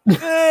 stop.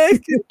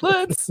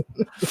 Let's.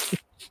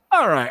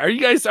 All right, are you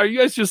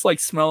guys just like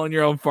smelling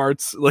your own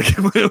farts? Like,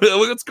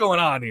 what's going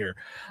on here?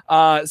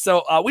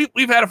 So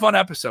we've had a fun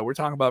episode. We're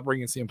talking about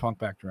bringing CM Punk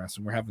back to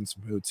wrestling. We're having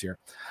some hoots here.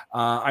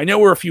 I know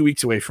we're a few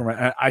weeks away from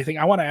it. I think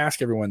I want to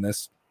ask everyone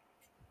this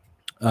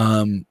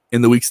in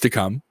the weeks to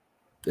come,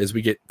 as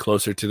we get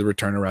closer to the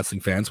return of wrestling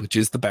fans, which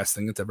is the best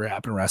thing that's ever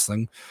happened in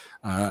wrestling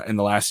in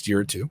the last year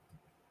or two.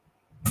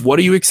 What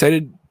are you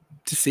excited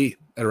to see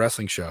at a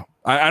wrestling show?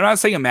 I'm not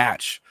saying a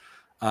match.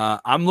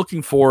 I'm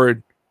looking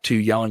forward to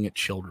yelling at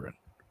children.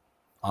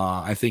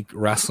 I think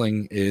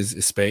wrestling is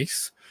a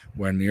space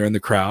when you're in the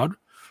crowd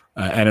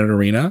at an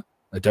arena,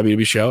 a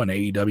WWE show, an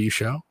AEW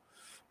show,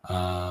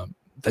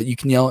 that you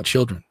can yell at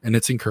children, and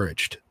it's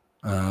encouraged.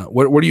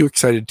 What are you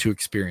excited to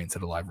experience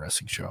at a live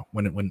wrestling show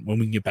when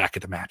we get back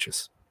at the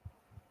matches?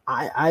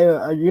 I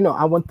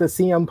want the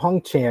CM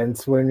Punk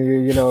chants when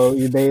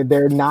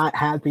they're not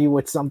happy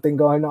with something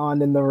going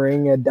on in the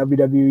ring at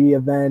WWE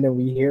event, and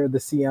we hear the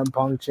CM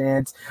Punk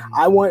chants.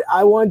 I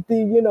want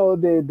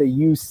the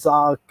you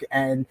suck,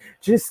 and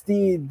just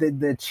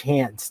the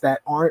chants that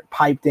aren't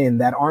piped in,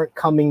 that aren't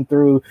coming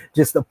through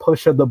just the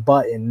push of the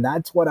button.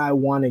 That's what I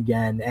want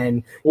again.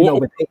 And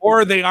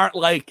or they aren't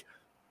like,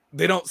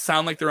 they don't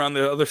sound like they're on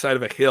the other side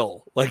of a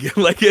hill, like at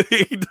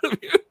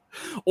AEW.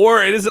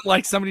 Or it isn't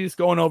like somebody just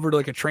going over to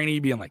like a trainee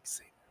being like,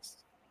 say this.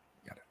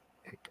 You gotta,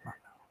 hey, come on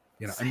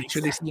now. And make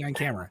sure they see you on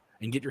camera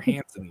and get your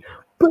hands in the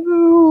air.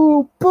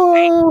 Boo, boo,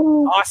 hey,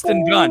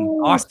 Austin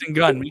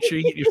Gunn, make sure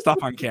you get your stuff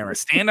on camera.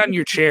 Stand on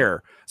your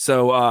chair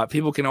so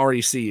people can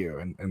already see you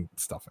and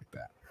stuff like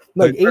that.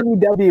 Look,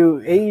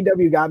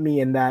 AEW got me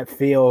in that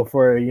feel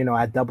for,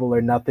 at Double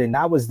or Nothing.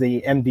 That was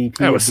the MVP.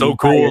 That was so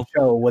cool.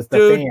 Show was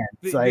the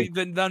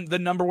fans. The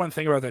number one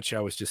thing about that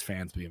show was just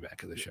fans being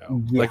back at the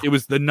show. Yeah. Like, it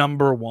was the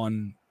number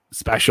one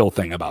special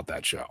thing about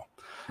that show.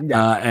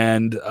 Yeah.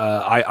 And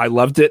I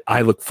loved it.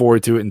 I look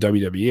forward to it in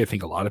WWE. I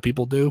think a lot of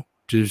people do,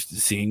 just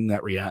seeing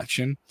that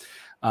reaction.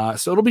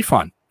 So it'll be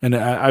fun. And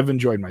I've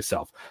enjoyed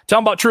myself. Tell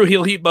them about True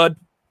Heel Heat, bud.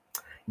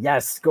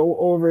 Yes, go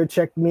over,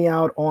 check me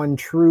out on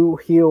True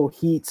Heel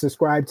Heat.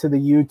 Subscribe to the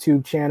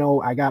YouTube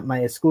channel. I got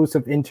my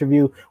exclusive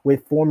interview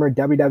with former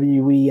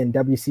WWE and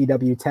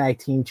WCW Tag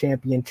Team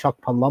Champion Chuck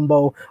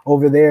Palumbo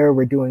over there.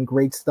 We're doing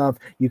great stuff.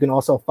 You can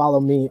also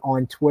follow me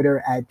on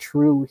Twitter at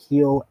True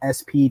Heel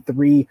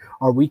SP3.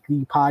 Our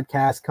weekly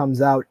podcast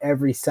comes out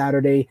every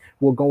Saturday.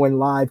 We're going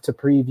live to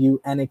preview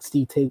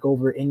NXT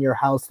TakeOver in your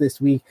house this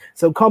week.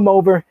 So come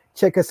over.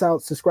 Check us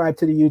out. Subscribe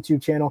to the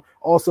YouTube channel.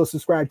 Also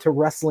subscribe to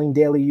Wrestling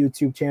Daily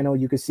YouTube channel.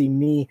 You can see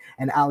me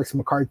and Alex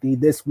McCarthy.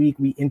 This week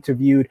we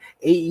interviewed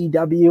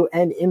AEW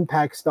and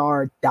Impact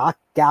star Doc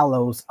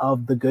Gallows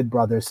of the Good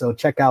Brothers. So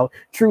check out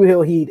True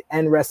Heel Heat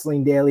and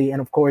Wrestling Daily.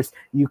 And of course,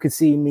 you can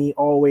see me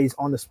always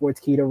on the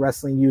Sportskeeda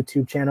Wrestling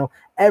YouTube channel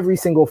every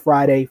single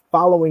Friday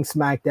following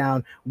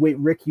SmackDown with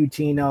Rick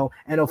Ucchino.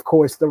 And of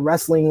course, the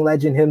wrestling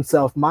legend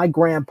himself, my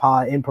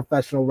grandpa in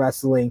professional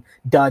wrestling,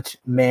 Dutch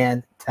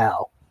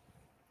Mantel.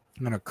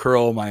 I'm going to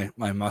curl my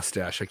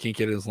mustache. I can't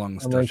get it as long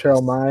as I'm going to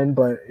curl mine,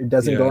 but it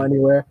doesn't go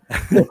anywhere.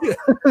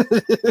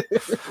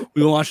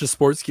 We will launch a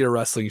Sportskeeda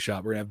wrestling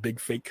shop. We're going to have big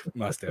fake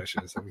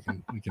mustaches that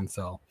we can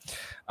sell.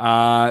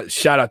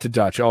 Shout out to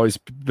Dutch. Always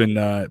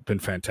been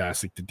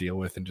fantastic to deal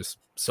with, and just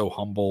so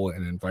humble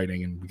and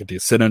inviting. And we get to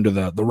sit under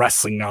the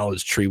wrestling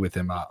knowledge tree with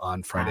him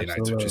on Friday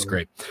nights, which is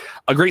great.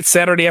 A great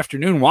Saturday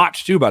afternoon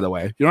watch too, by the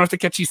way. You don't have to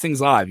catch these things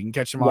live. You can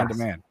catch them on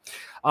demand.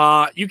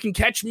 You can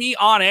catch me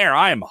on air.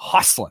 I am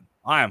hustling.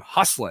 I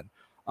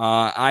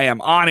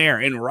am on air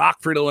in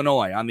Rockford,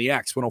 Illinois on the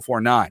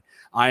X1049.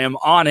 I am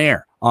on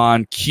air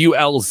on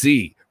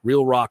QLZ,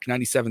 Real Rock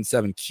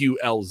 97.7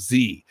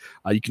 QLZ.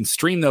 You can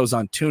stream those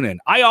on TuneIn.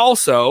 I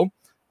also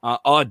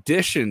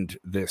auditioned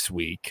this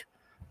week.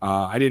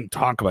 I didn't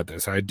talk about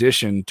this. I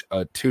auditioned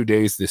 2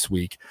 days this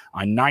week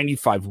on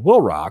 95 Will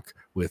Rock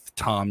with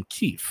Tom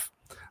Keefe.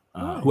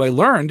 Who I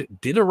learned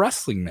did a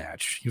wrestling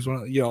match. He was one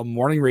of a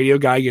morning radio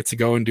guy, gets to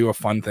go and do a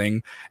fun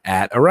thing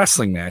at a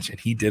wrestling match, and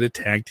he did a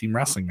tag team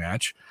wrestling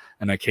match.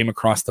 And I came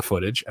across the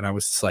footage, and I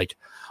was just like,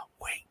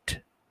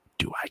 "Wait,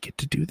 do I get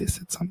to do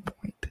this at some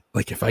point?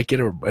 Like, if I get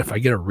a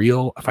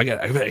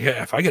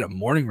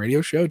morning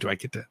radio show, do I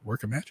get to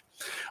work a match?"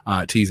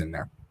 Teasing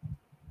there.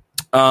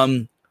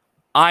 I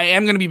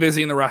am going to be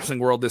busy in the wrestling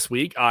world this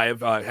week.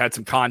 I've had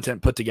some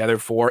content put together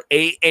for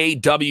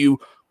AAW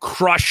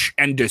Crush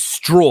and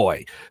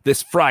Destroy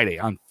this Friday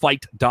on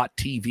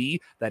Fight.tv.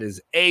 That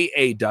is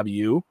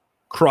AAW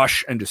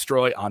crush and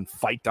destroy on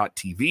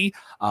fight.tv.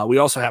 We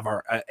also have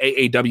our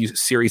AAW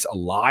series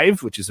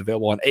Alive, which is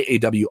available on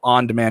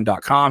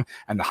AAWOndemand.com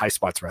and the High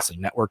Spots Wrestling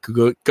Network.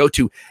 Go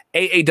to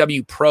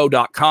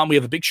AAWPro.com. We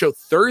have a big show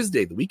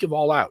Thursday, the week of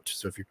All Out.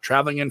 So if you're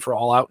traveling in for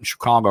All Out in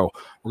Chicago,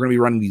 we're going to be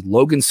running the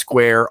Logan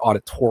Square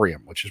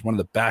Auditorium, which is one of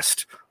the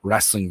best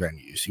wrestling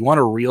venues. You want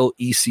a real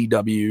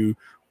ECW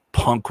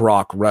punk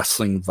rock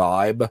wrestling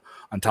vibe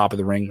on top of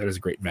the ring, that is a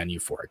great venue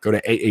for it. Go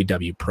to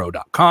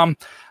aawpro.com.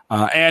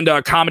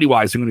 And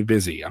comedy-wise, I'm going to be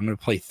busy. I'm going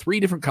to play 3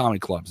 different comedy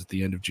clubs at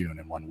the end of June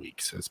in 1 week,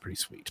 so it's pretty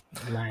sweet.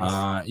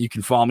 Nice. You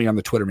can follow me on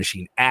the Twitter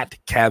machine at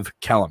Kev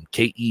Kellam,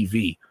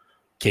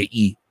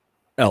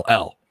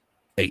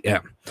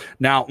 KEVKELLAM.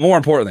 Now, more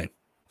importantly,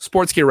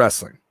 Sports Gear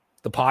Wrestling.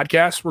 The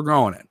podcast, we're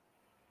growing it.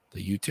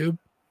 The YouTube,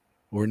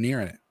 we're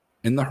nearing it.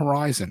 In the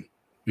horizon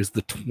is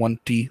the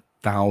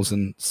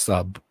 20,000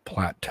 sub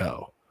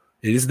plateau.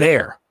 It is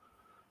there.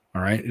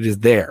 All right. It is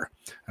there.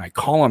 And I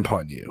call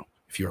upon you,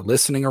 if you're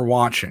listening or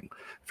watching,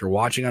 if you're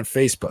watching on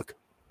Facebook,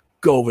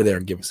 go over there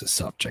and give us a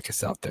sub. Check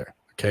us out there.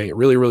 Okay. It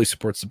really, really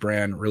supports the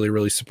brand, really,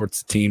 really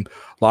supports the team.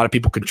 A lot of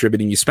people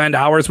contributing. You spend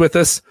hours with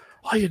us.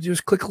 All you do is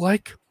click a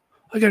like.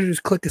 All you got to do is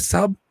click a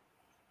sub.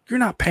 You're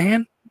not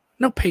paying.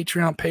 No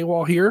Patreon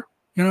paywall here.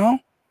 You know?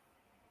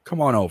 Come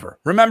on over.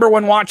 Remember,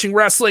 when watching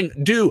wrestling,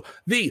 do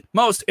the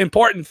most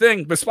important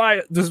thing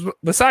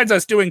besides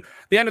us doing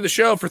the end of the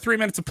show for 3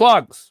 minutes of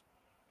plugs.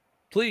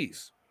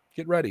 Please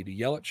get ready to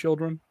yell at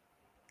children,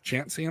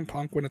 chant CM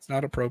Punk when it's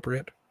not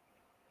appropriate,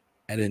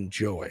 and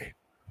enjoy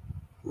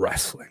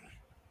wrestling.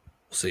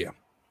 We'll see you.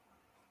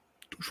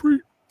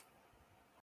 Sweet.